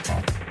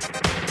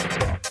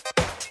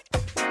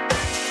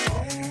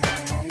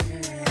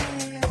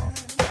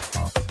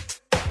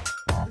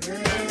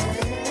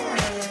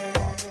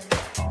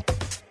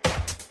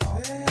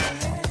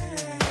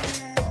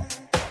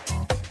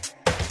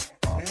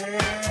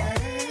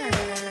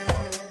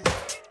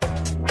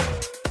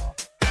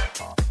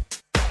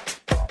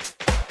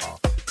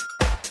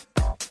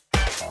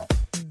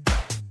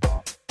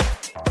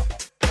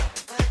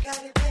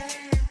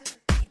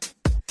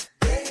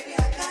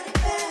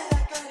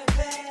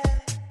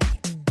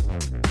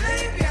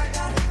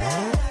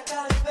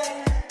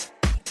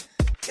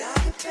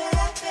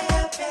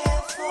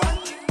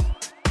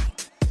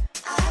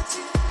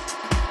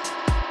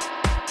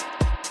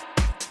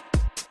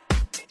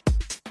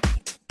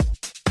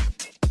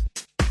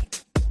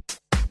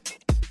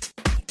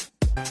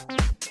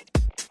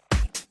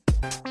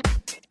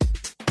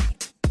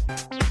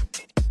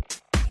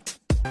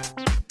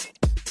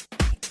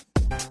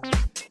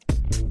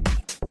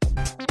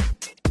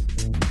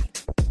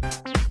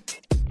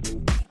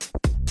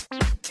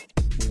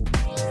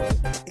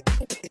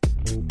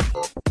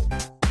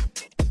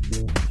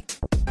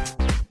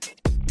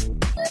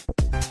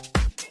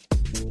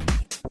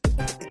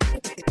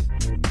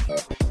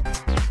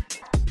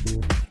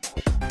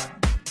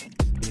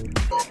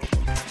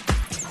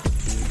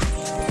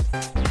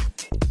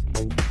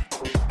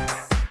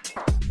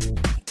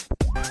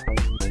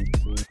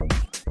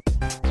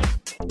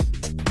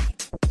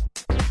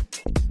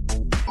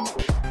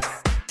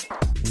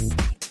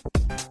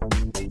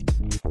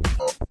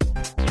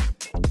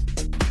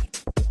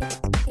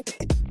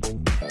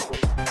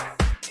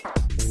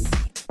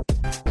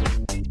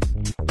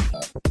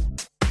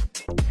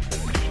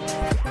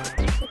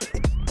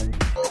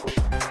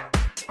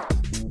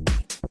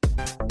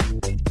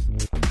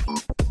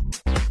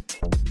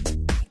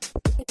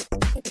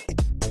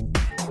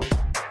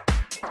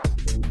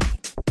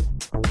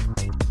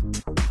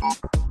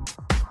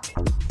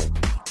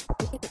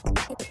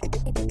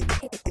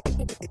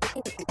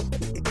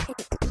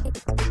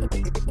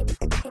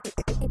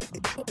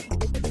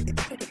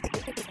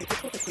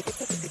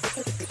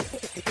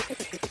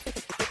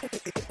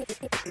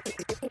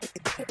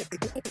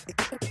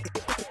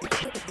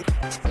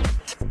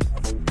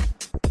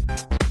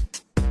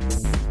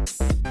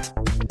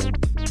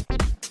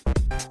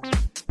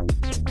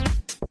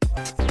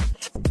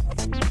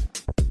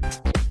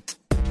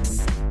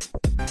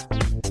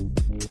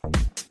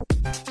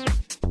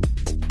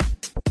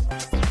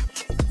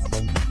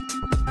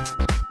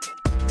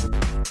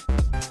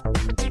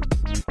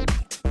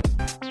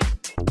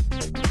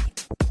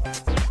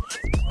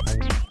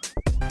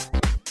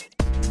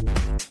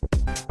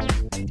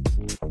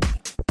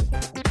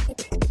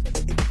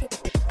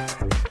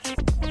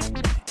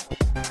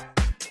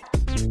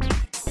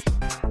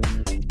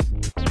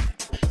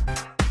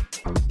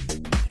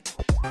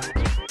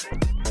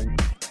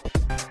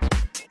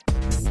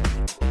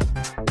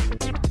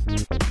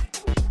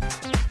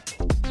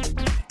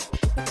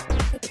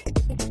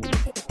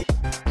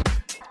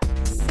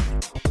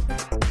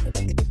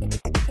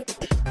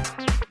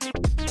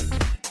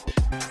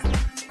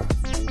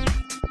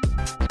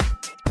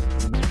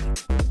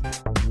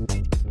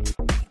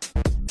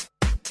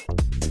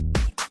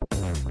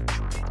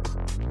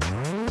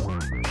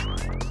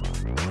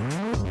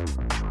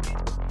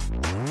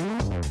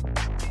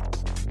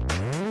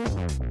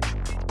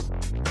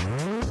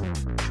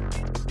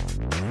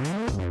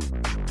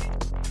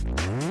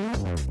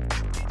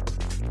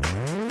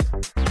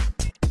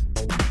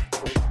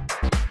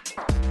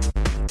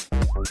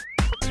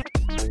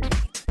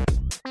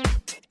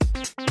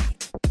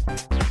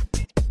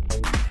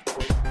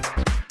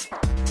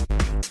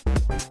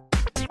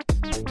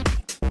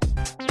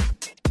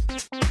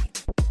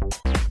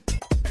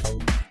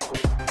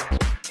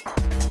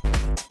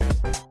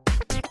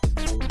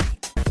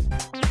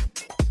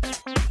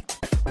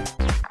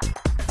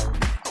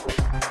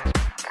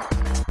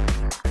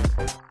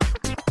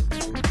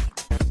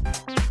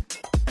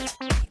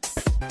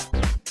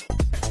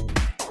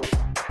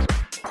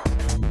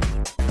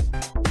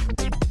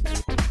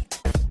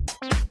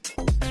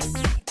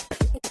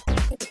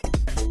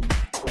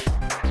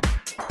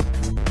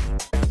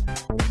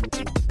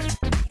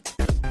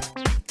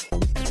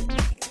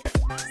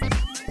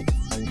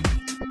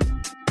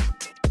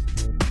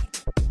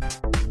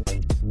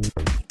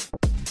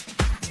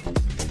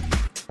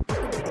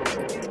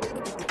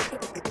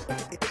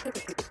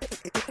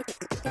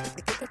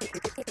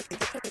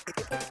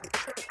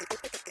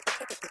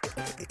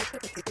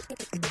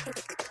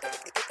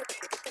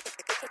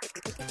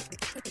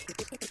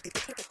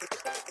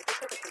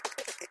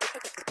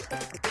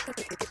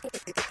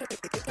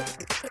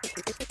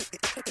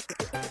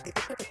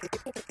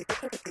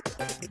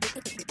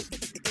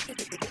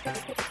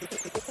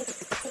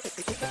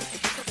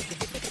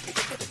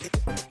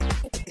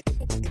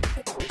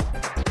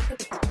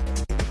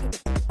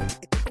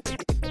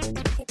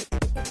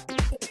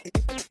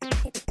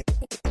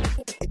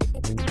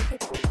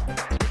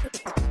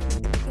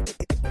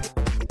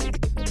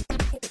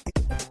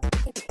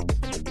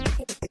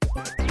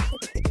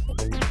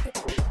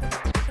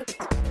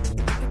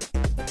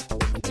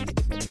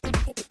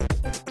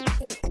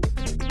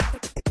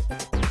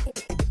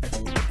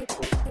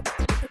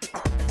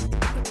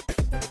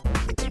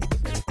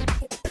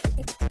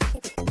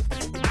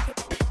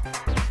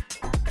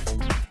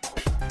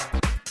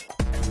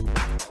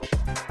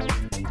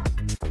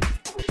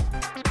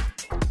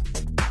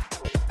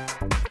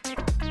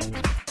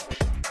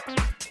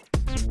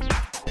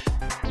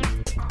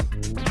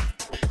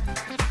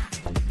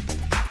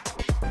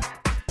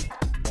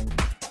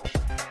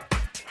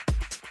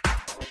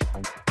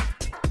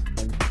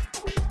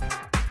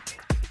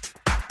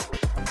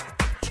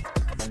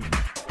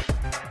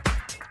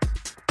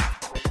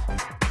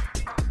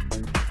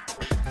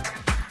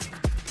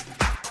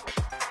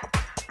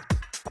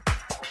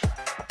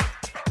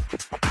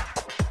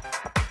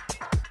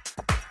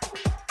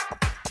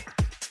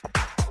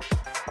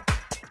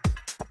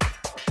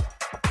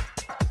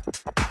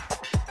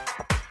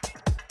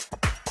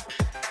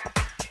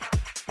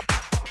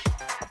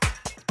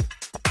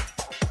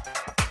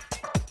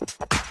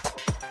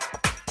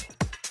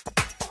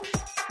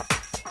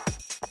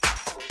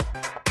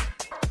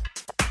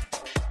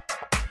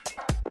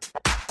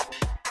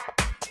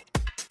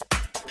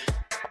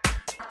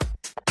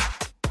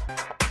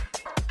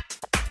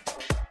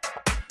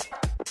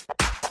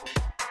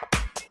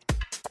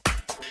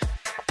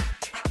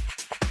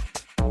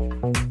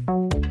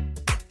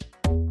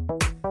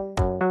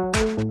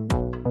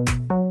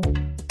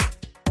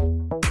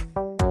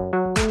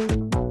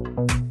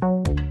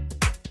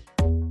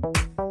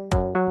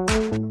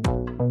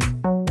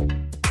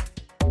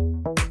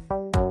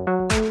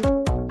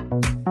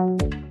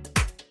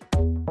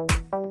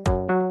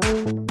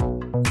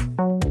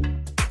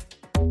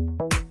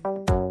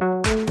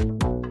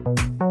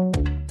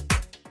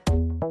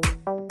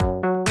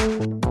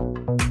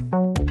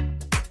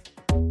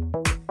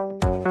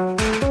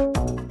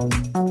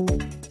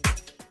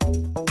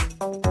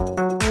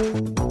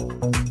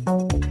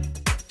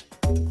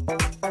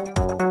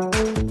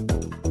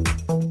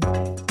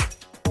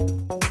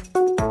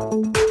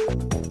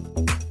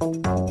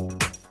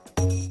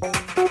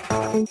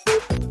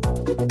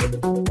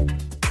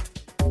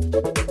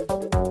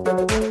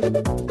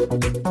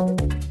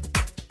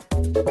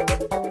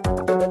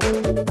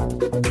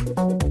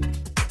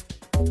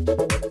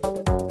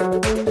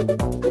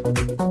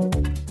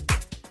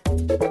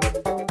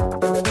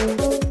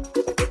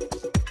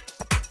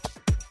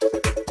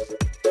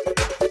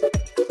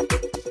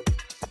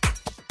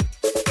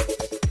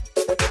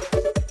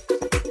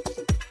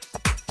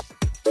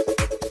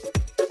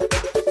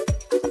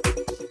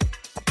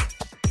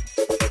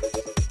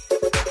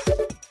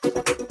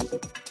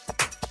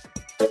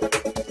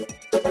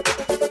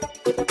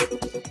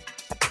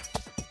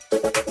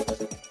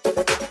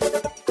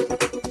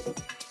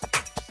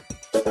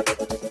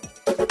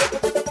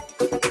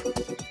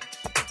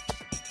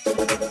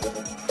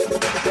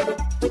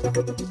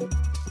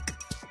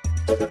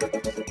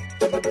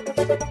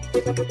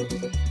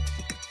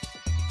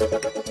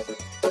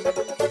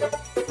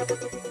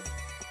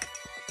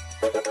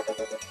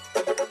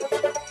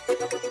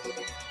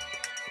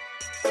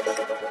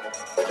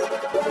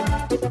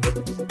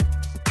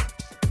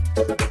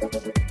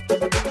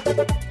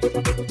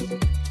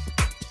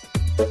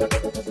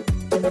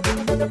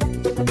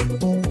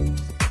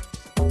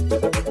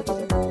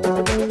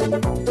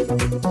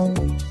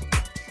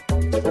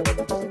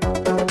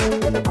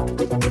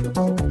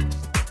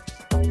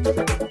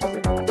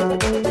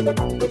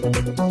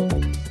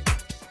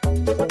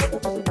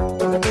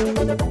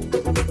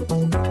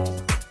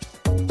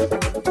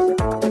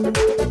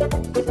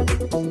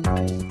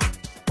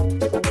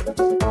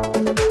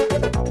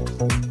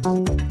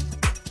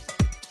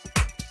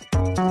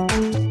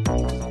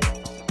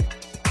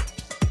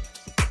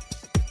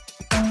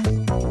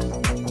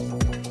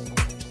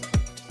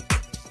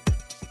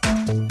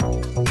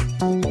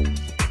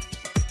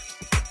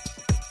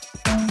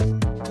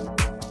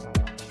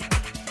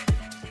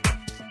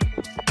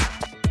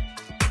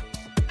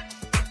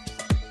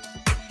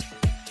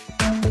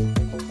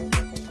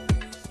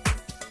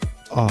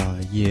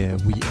 Yeah,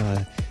 we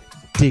are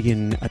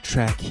digging a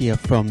track here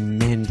from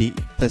M.A.N.D.Y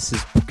versus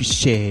Booka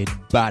Shade,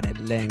 Body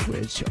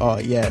Language. Oh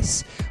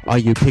yes, are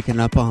you picking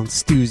up on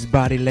Stu's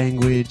body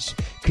language?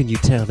 Can you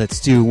tell that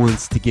Stu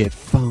wants to get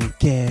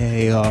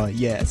funky? Oh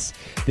yes,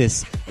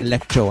 this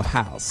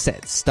Electro-House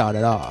set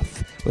started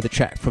off with a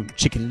track from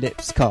Chicken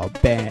Lips called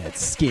Bad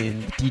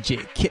Skin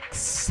DJ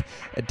Kicks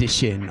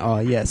edition. Oh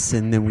yes,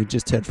 and then we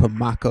just heard from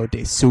Marco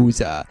Da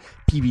Souza,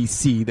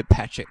 PBC, the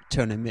Patrick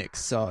Turner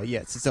mix. Oh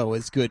yes, it's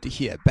always good to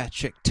hear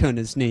Patrick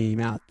Turner's name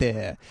out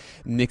there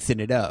mixing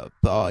it up.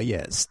 Oh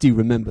yes, Stu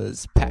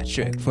remembers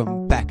Patrick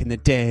from back in the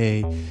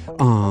day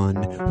on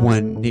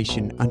One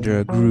Nation Under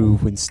a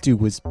Groove when Stu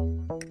was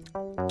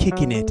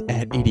kicking it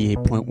at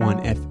 88.1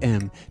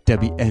 FM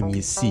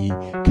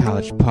WMUC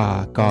College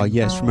Park. Oh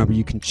yes, remember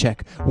you can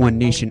check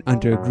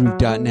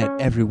OneNationUnderAGroove.net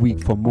every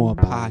week for more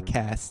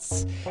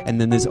podcasts.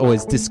 And then there's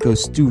always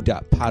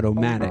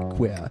DiscoStu.podomatic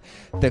where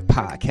the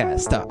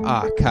podcasts are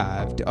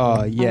archived.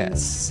 Oh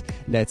yes,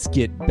 let's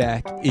get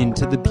back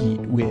into the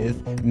beat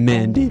with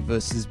M.A.N.D.Y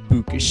versus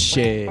Booka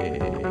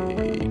Shade.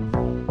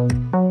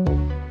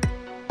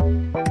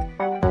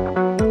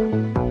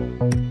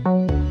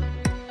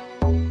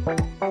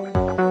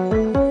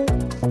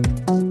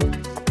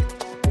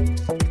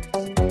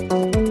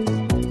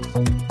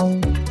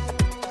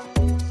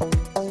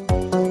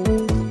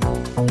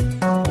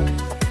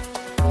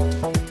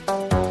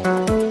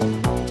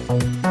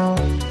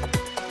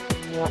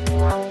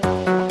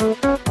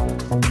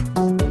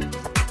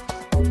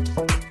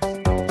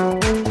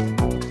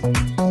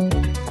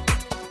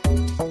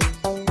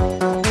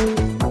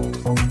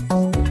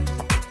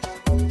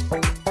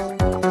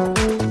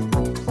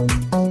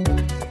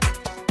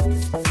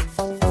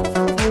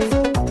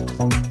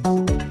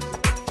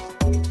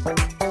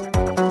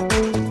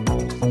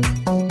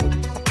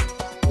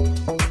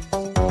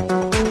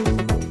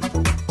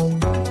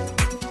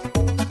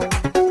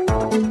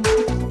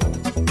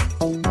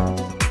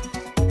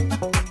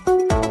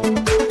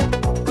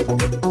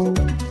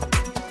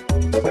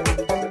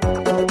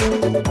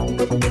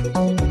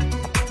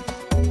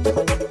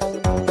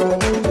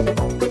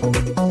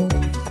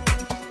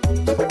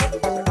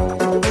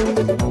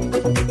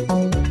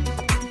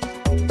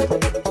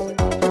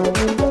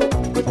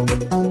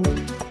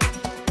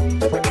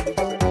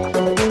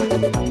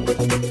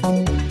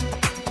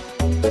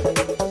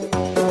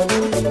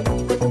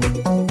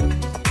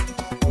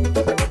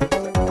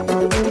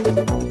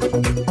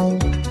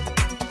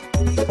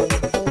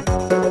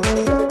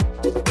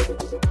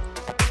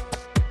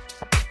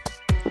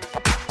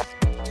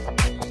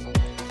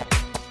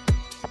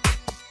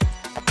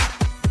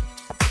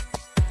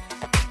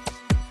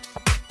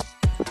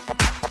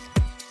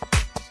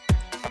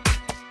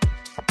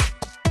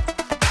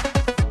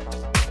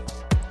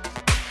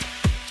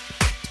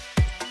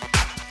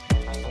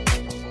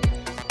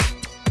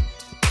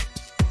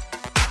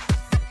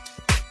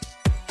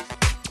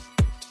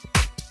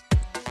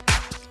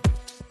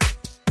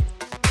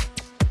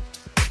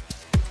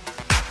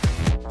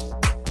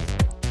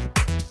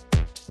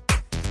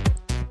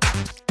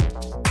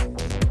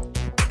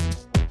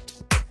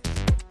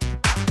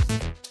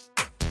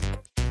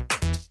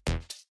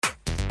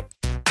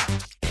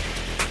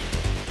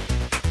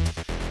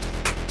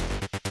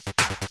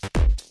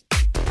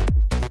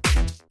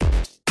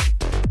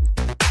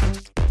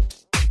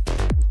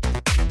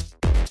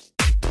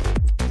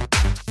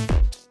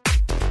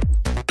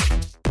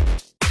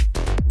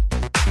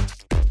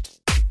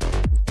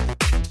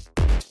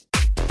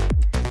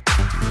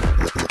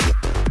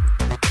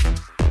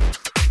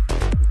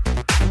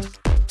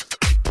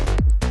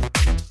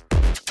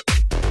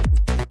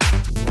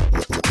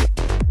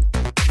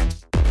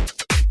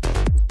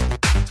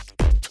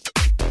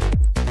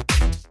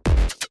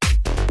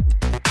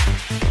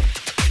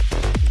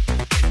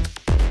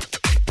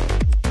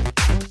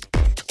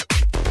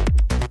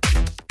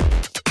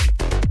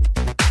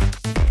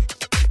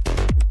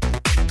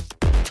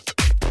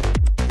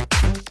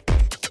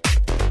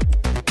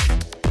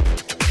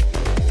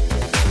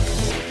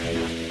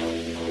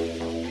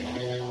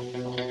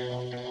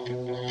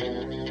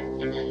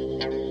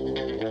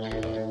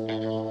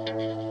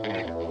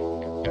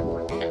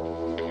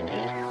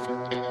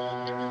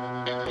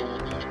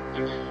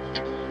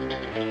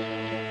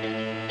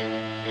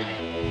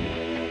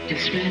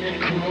 been a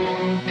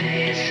cold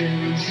day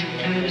since the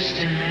first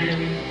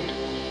time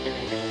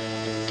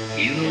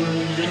you were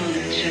a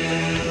lonely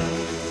child.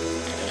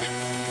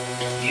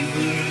 You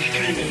were a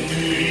friend of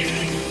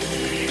mine.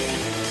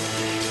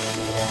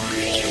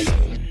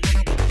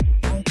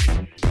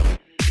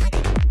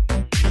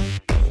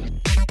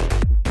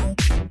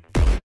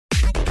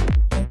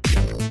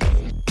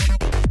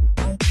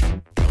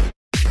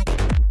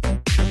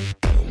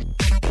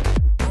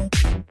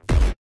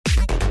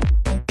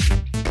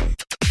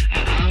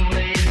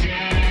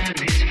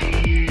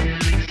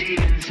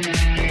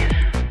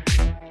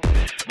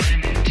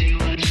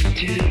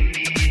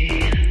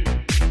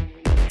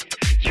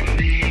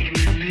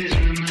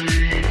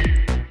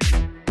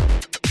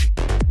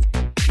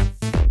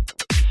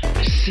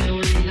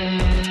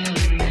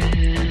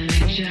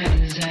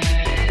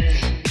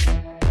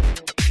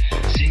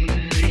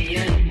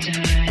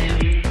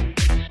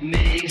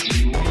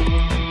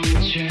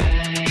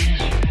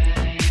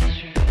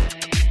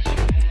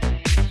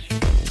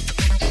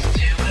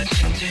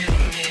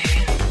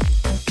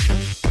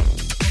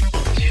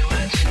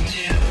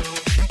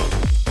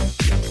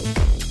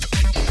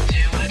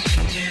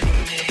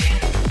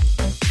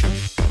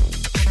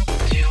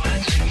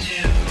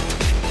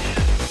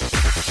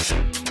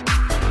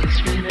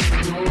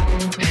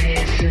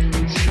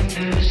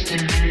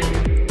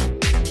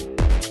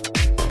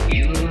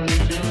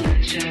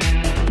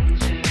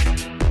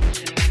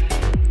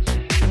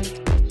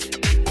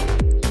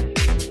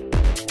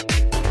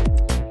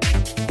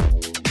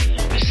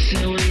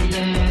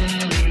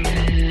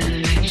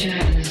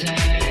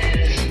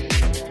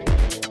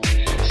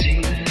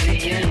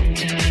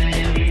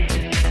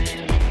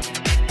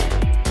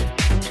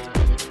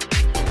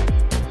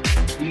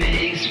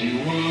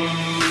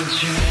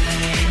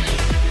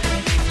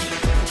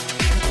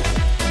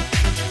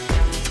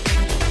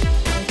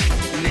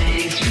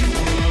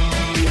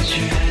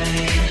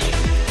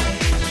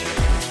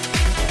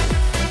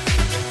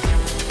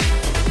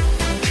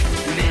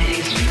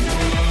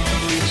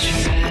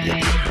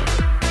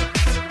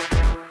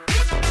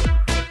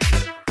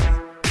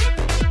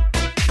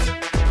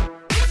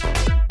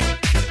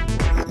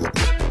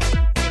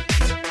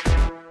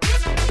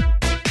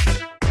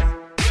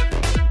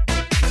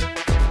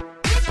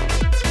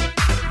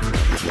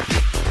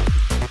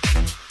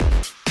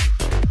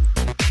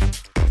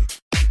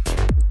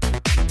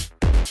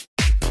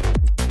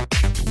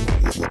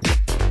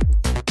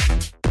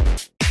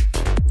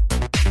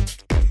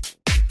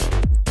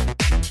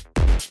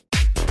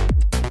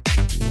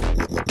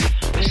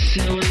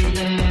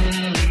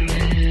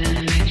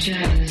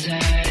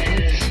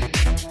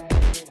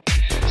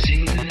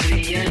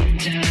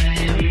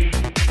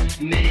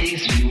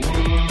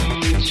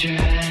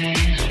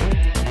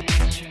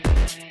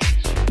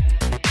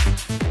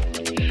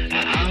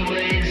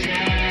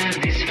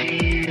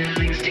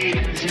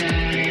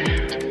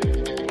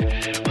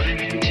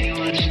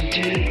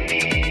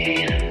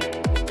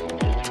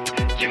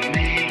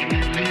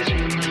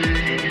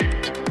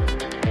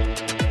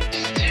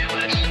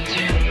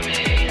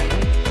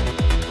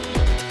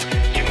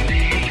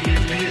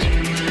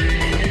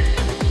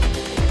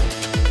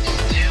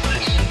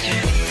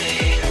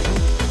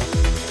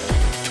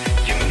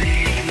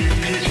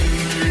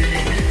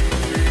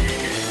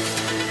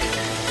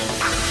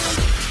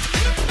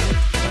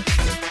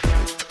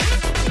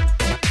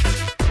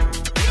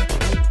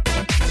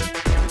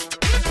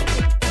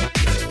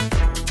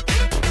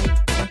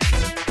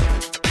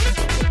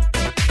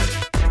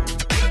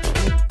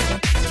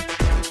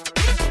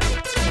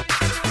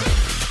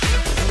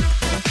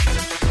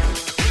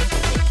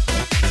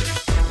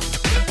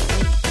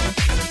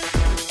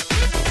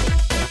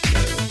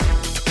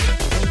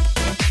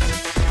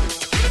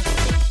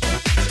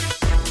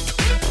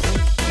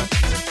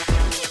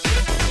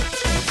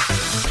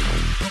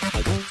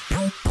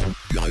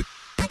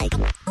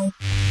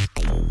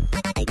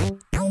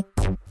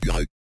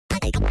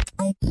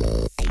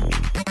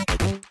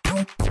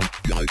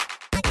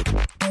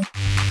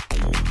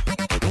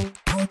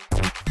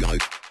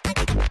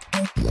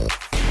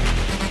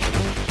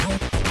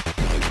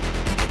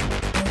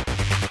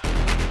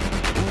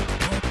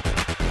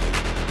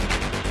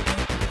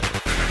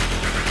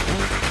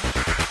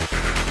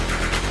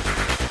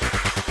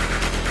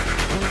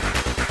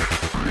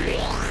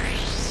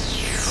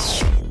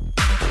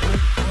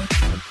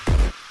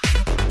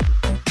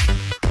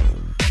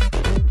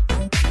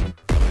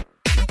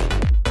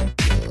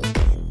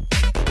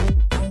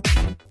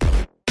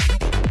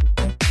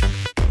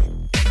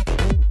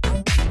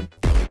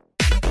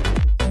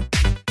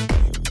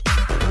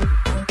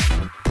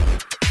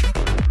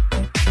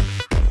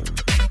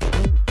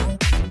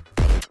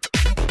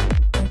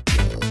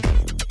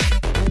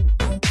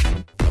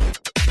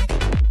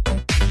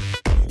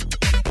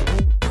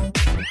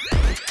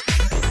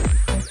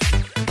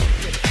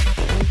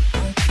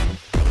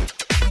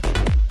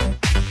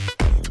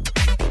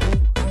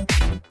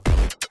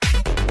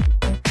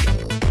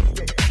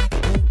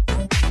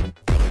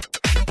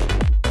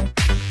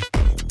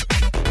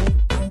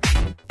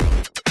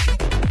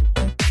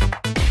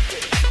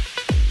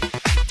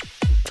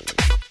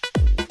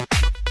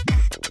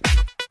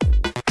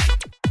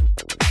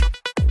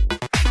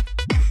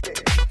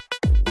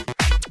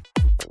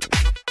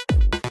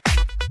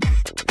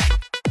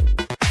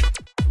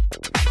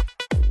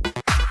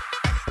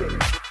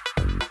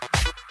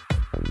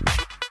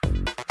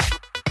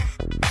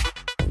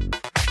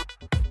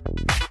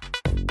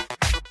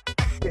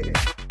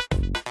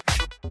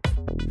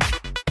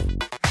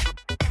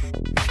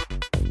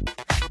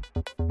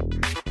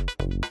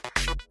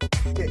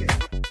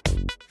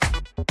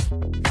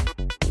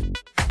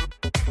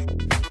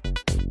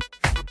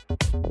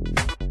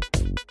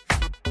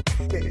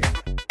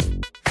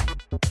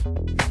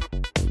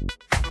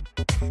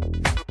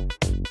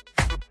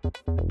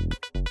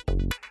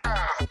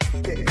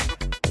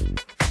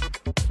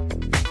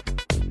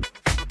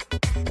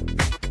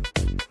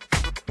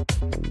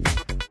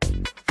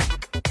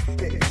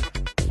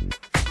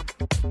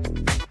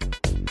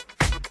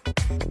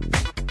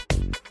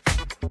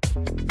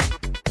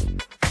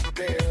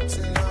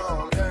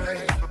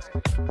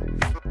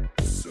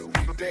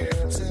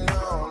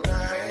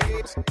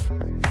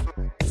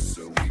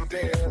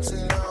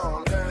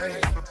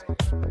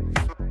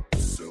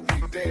 So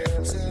we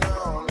dancing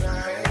all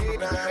night,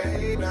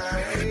 night,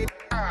 night.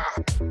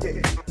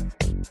 Yeah.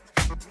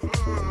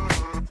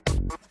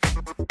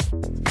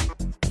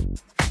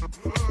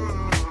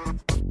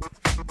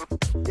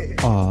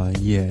 Oh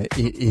yeah,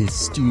 it is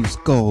Stu's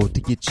goal to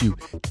get you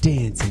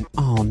dancing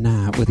all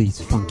night with these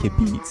funky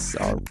beats.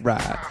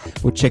 Alright,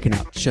 we're checking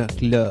out Chuck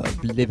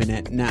Love, Livin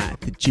At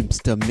Night, the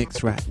Jimpster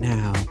mix right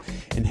now.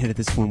 And ahead of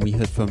this one we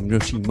heard from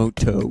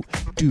Yoshimoto,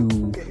 Do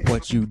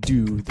What You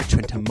Do, the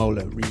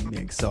Trentemoller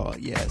remix. Oh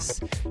yes,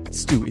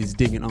 Stu is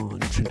digging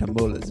on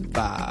Trentemoller's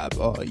vibe.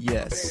 Oh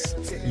yes,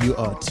 you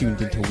are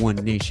tuned into One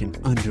Nation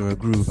Under a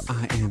Groove.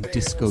 I am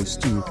Disco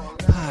Stu,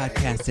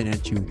 podcasting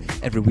at you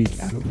every week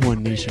out of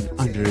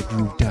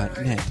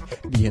OneNationUnderAGroove.net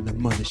via the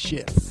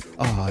mothership.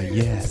 Oh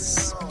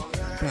yes.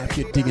 Now, if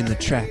you're digging the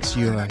tracks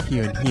you are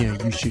hearing here,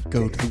 you should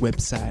go to the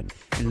website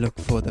and look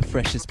for the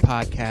freshest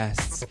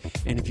podcasts.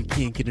 And if you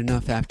can't get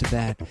enough after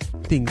that,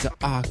 things are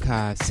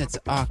archived. Sets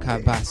are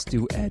archived by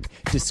Stu at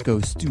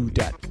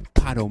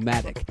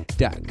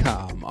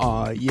discostu.podomatic.com.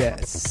 Oh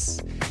yes,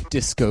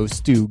 Disco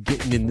Stu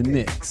getting in the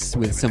mix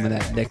with some of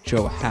that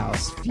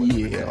Electro-House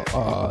feel.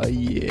 Oh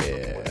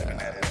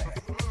yeah.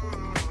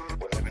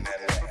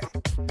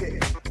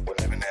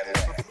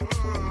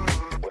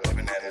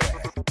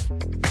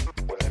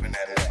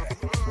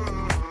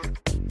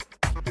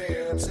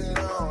 Dancing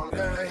all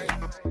night.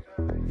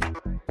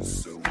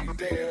 So we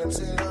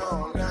dancing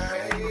all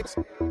night.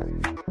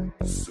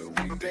 So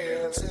we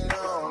dancing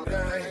all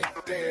night.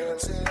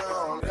 Dancing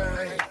all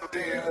night.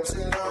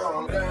 Dancing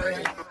all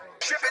night.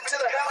 Tripping to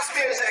the house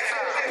music.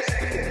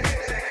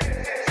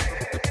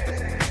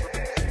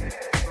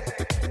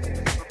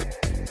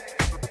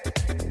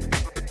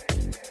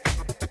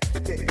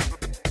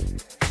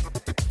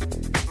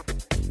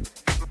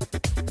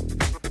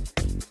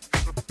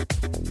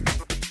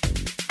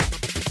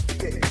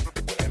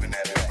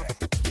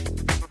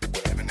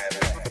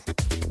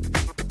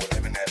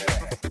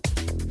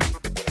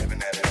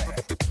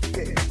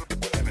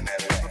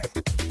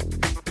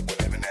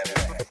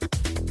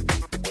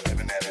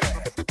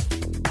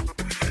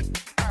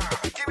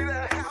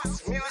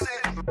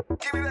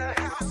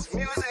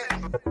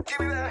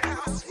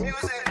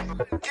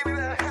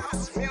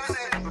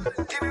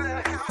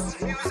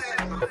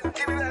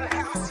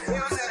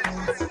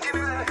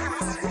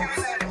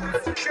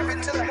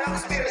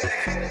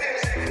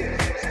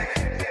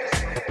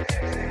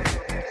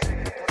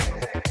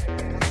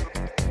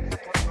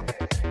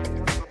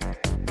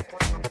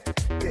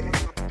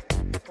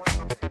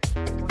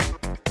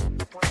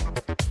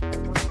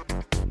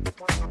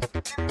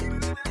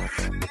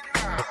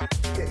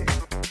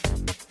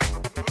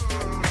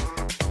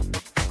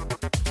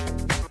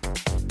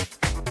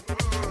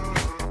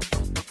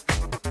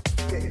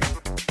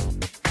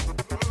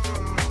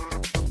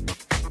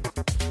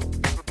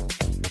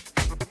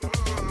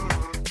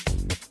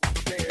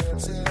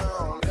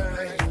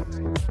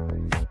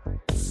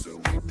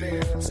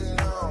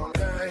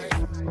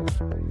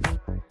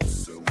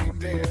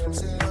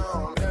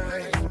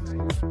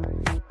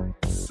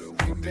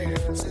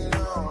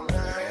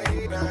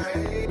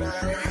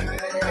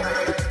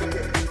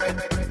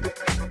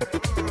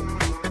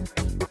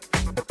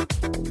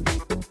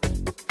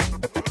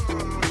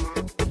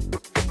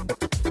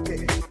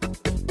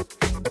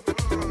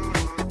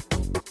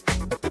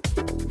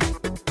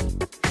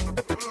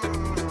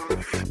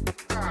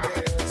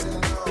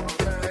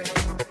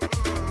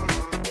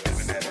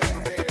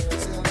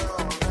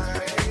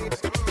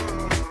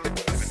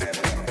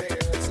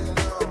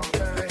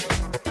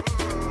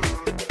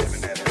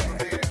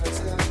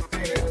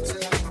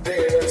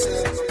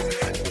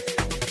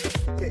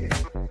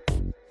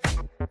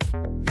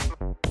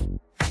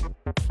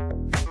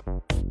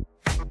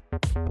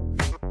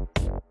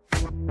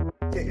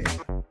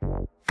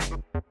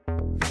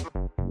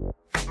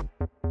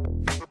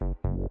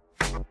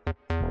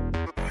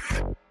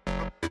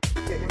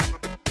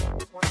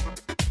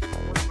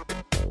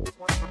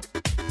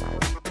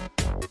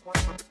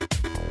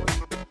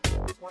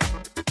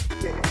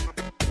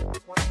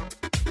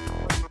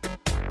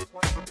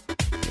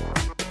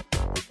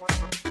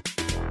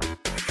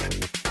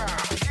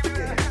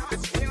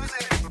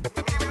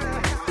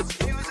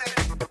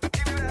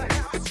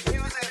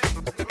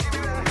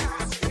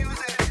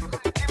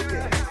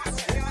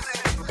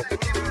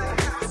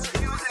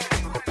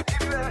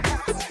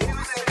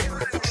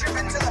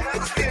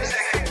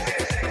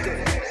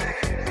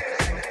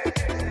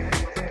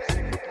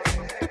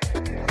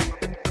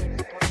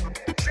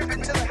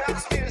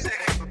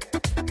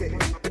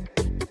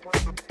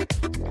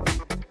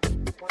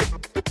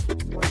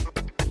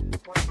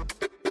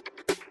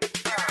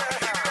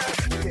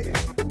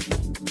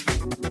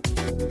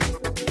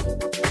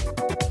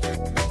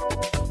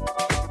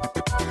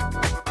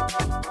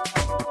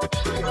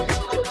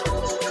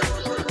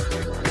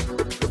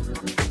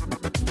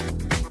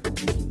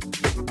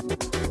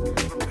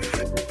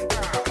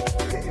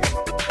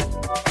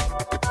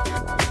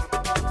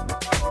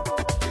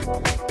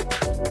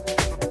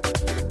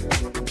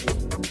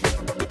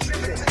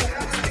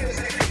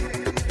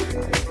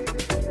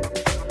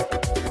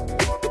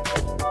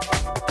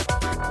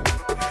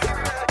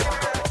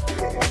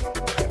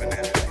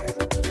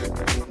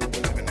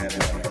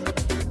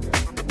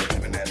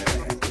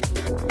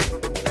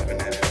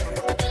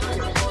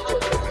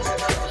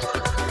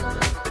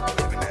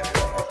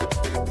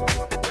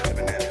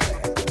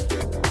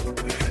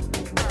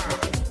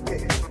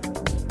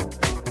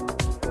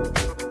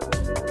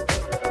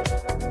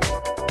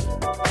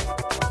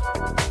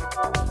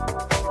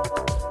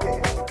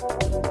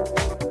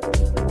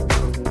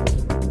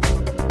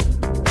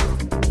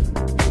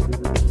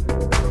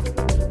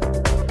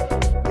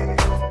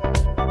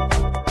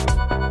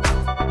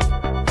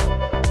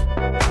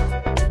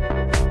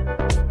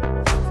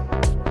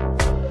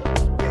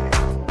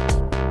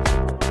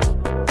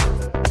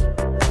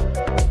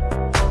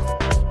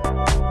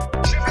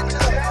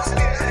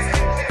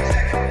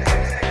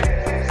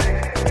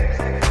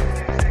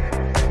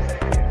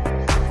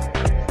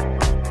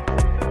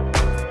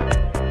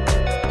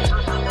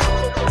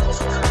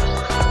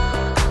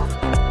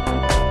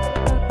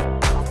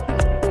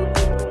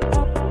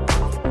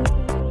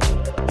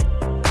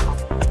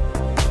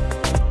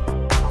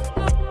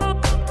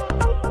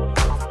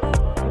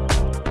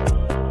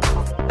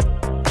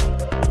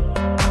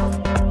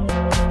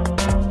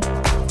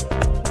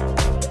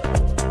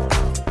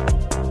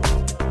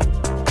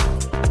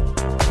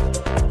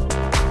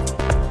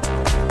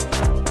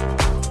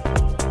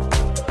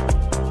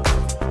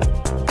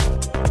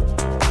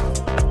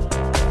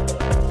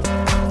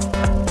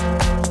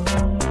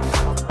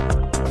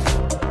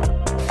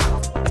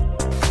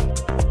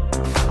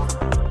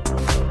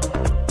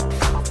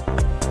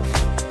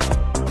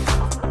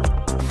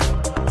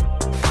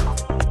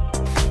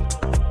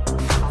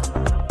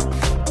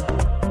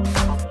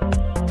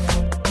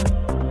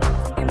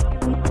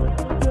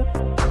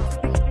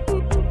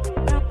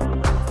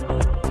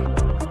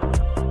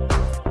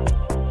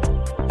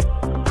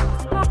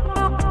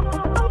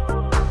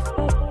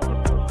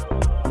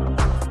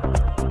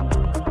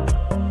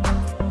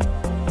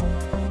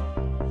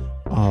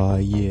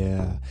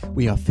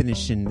 are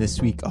finishing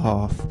this week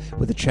off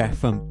with a track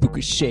from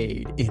Booka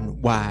Shade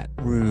in White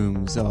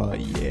Rooms. Oh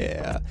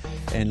yeah.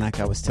 And like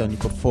I was telling you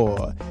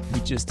before, we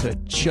just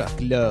heard Chuck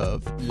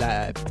Love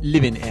live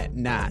Livin At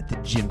Night, the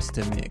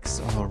Jimpster mix.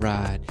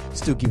 Alright,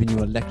 still giving you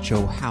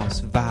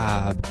Electro-House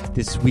vibe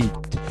this week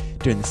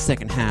during the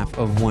second half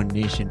of One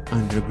Nation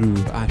Under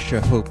Groove. I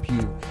sure hope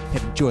you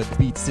have enjoyed the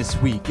beats this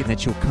week and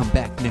that you'll come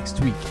back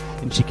next week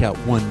and check out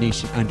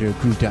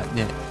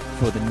onenationundergroove.net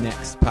for the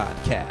next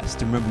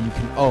podcast. And remember, you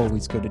can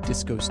always go to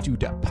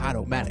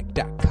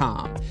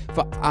discostu.podomatic.com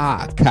for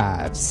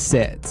archive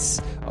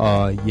sets.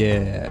 Oh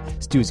yeah,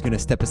 Stu's gonna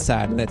step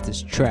aside and let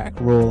this track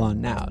roll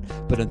on out.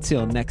 But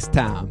until next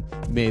time,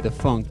 may the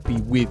funk be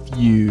with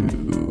you.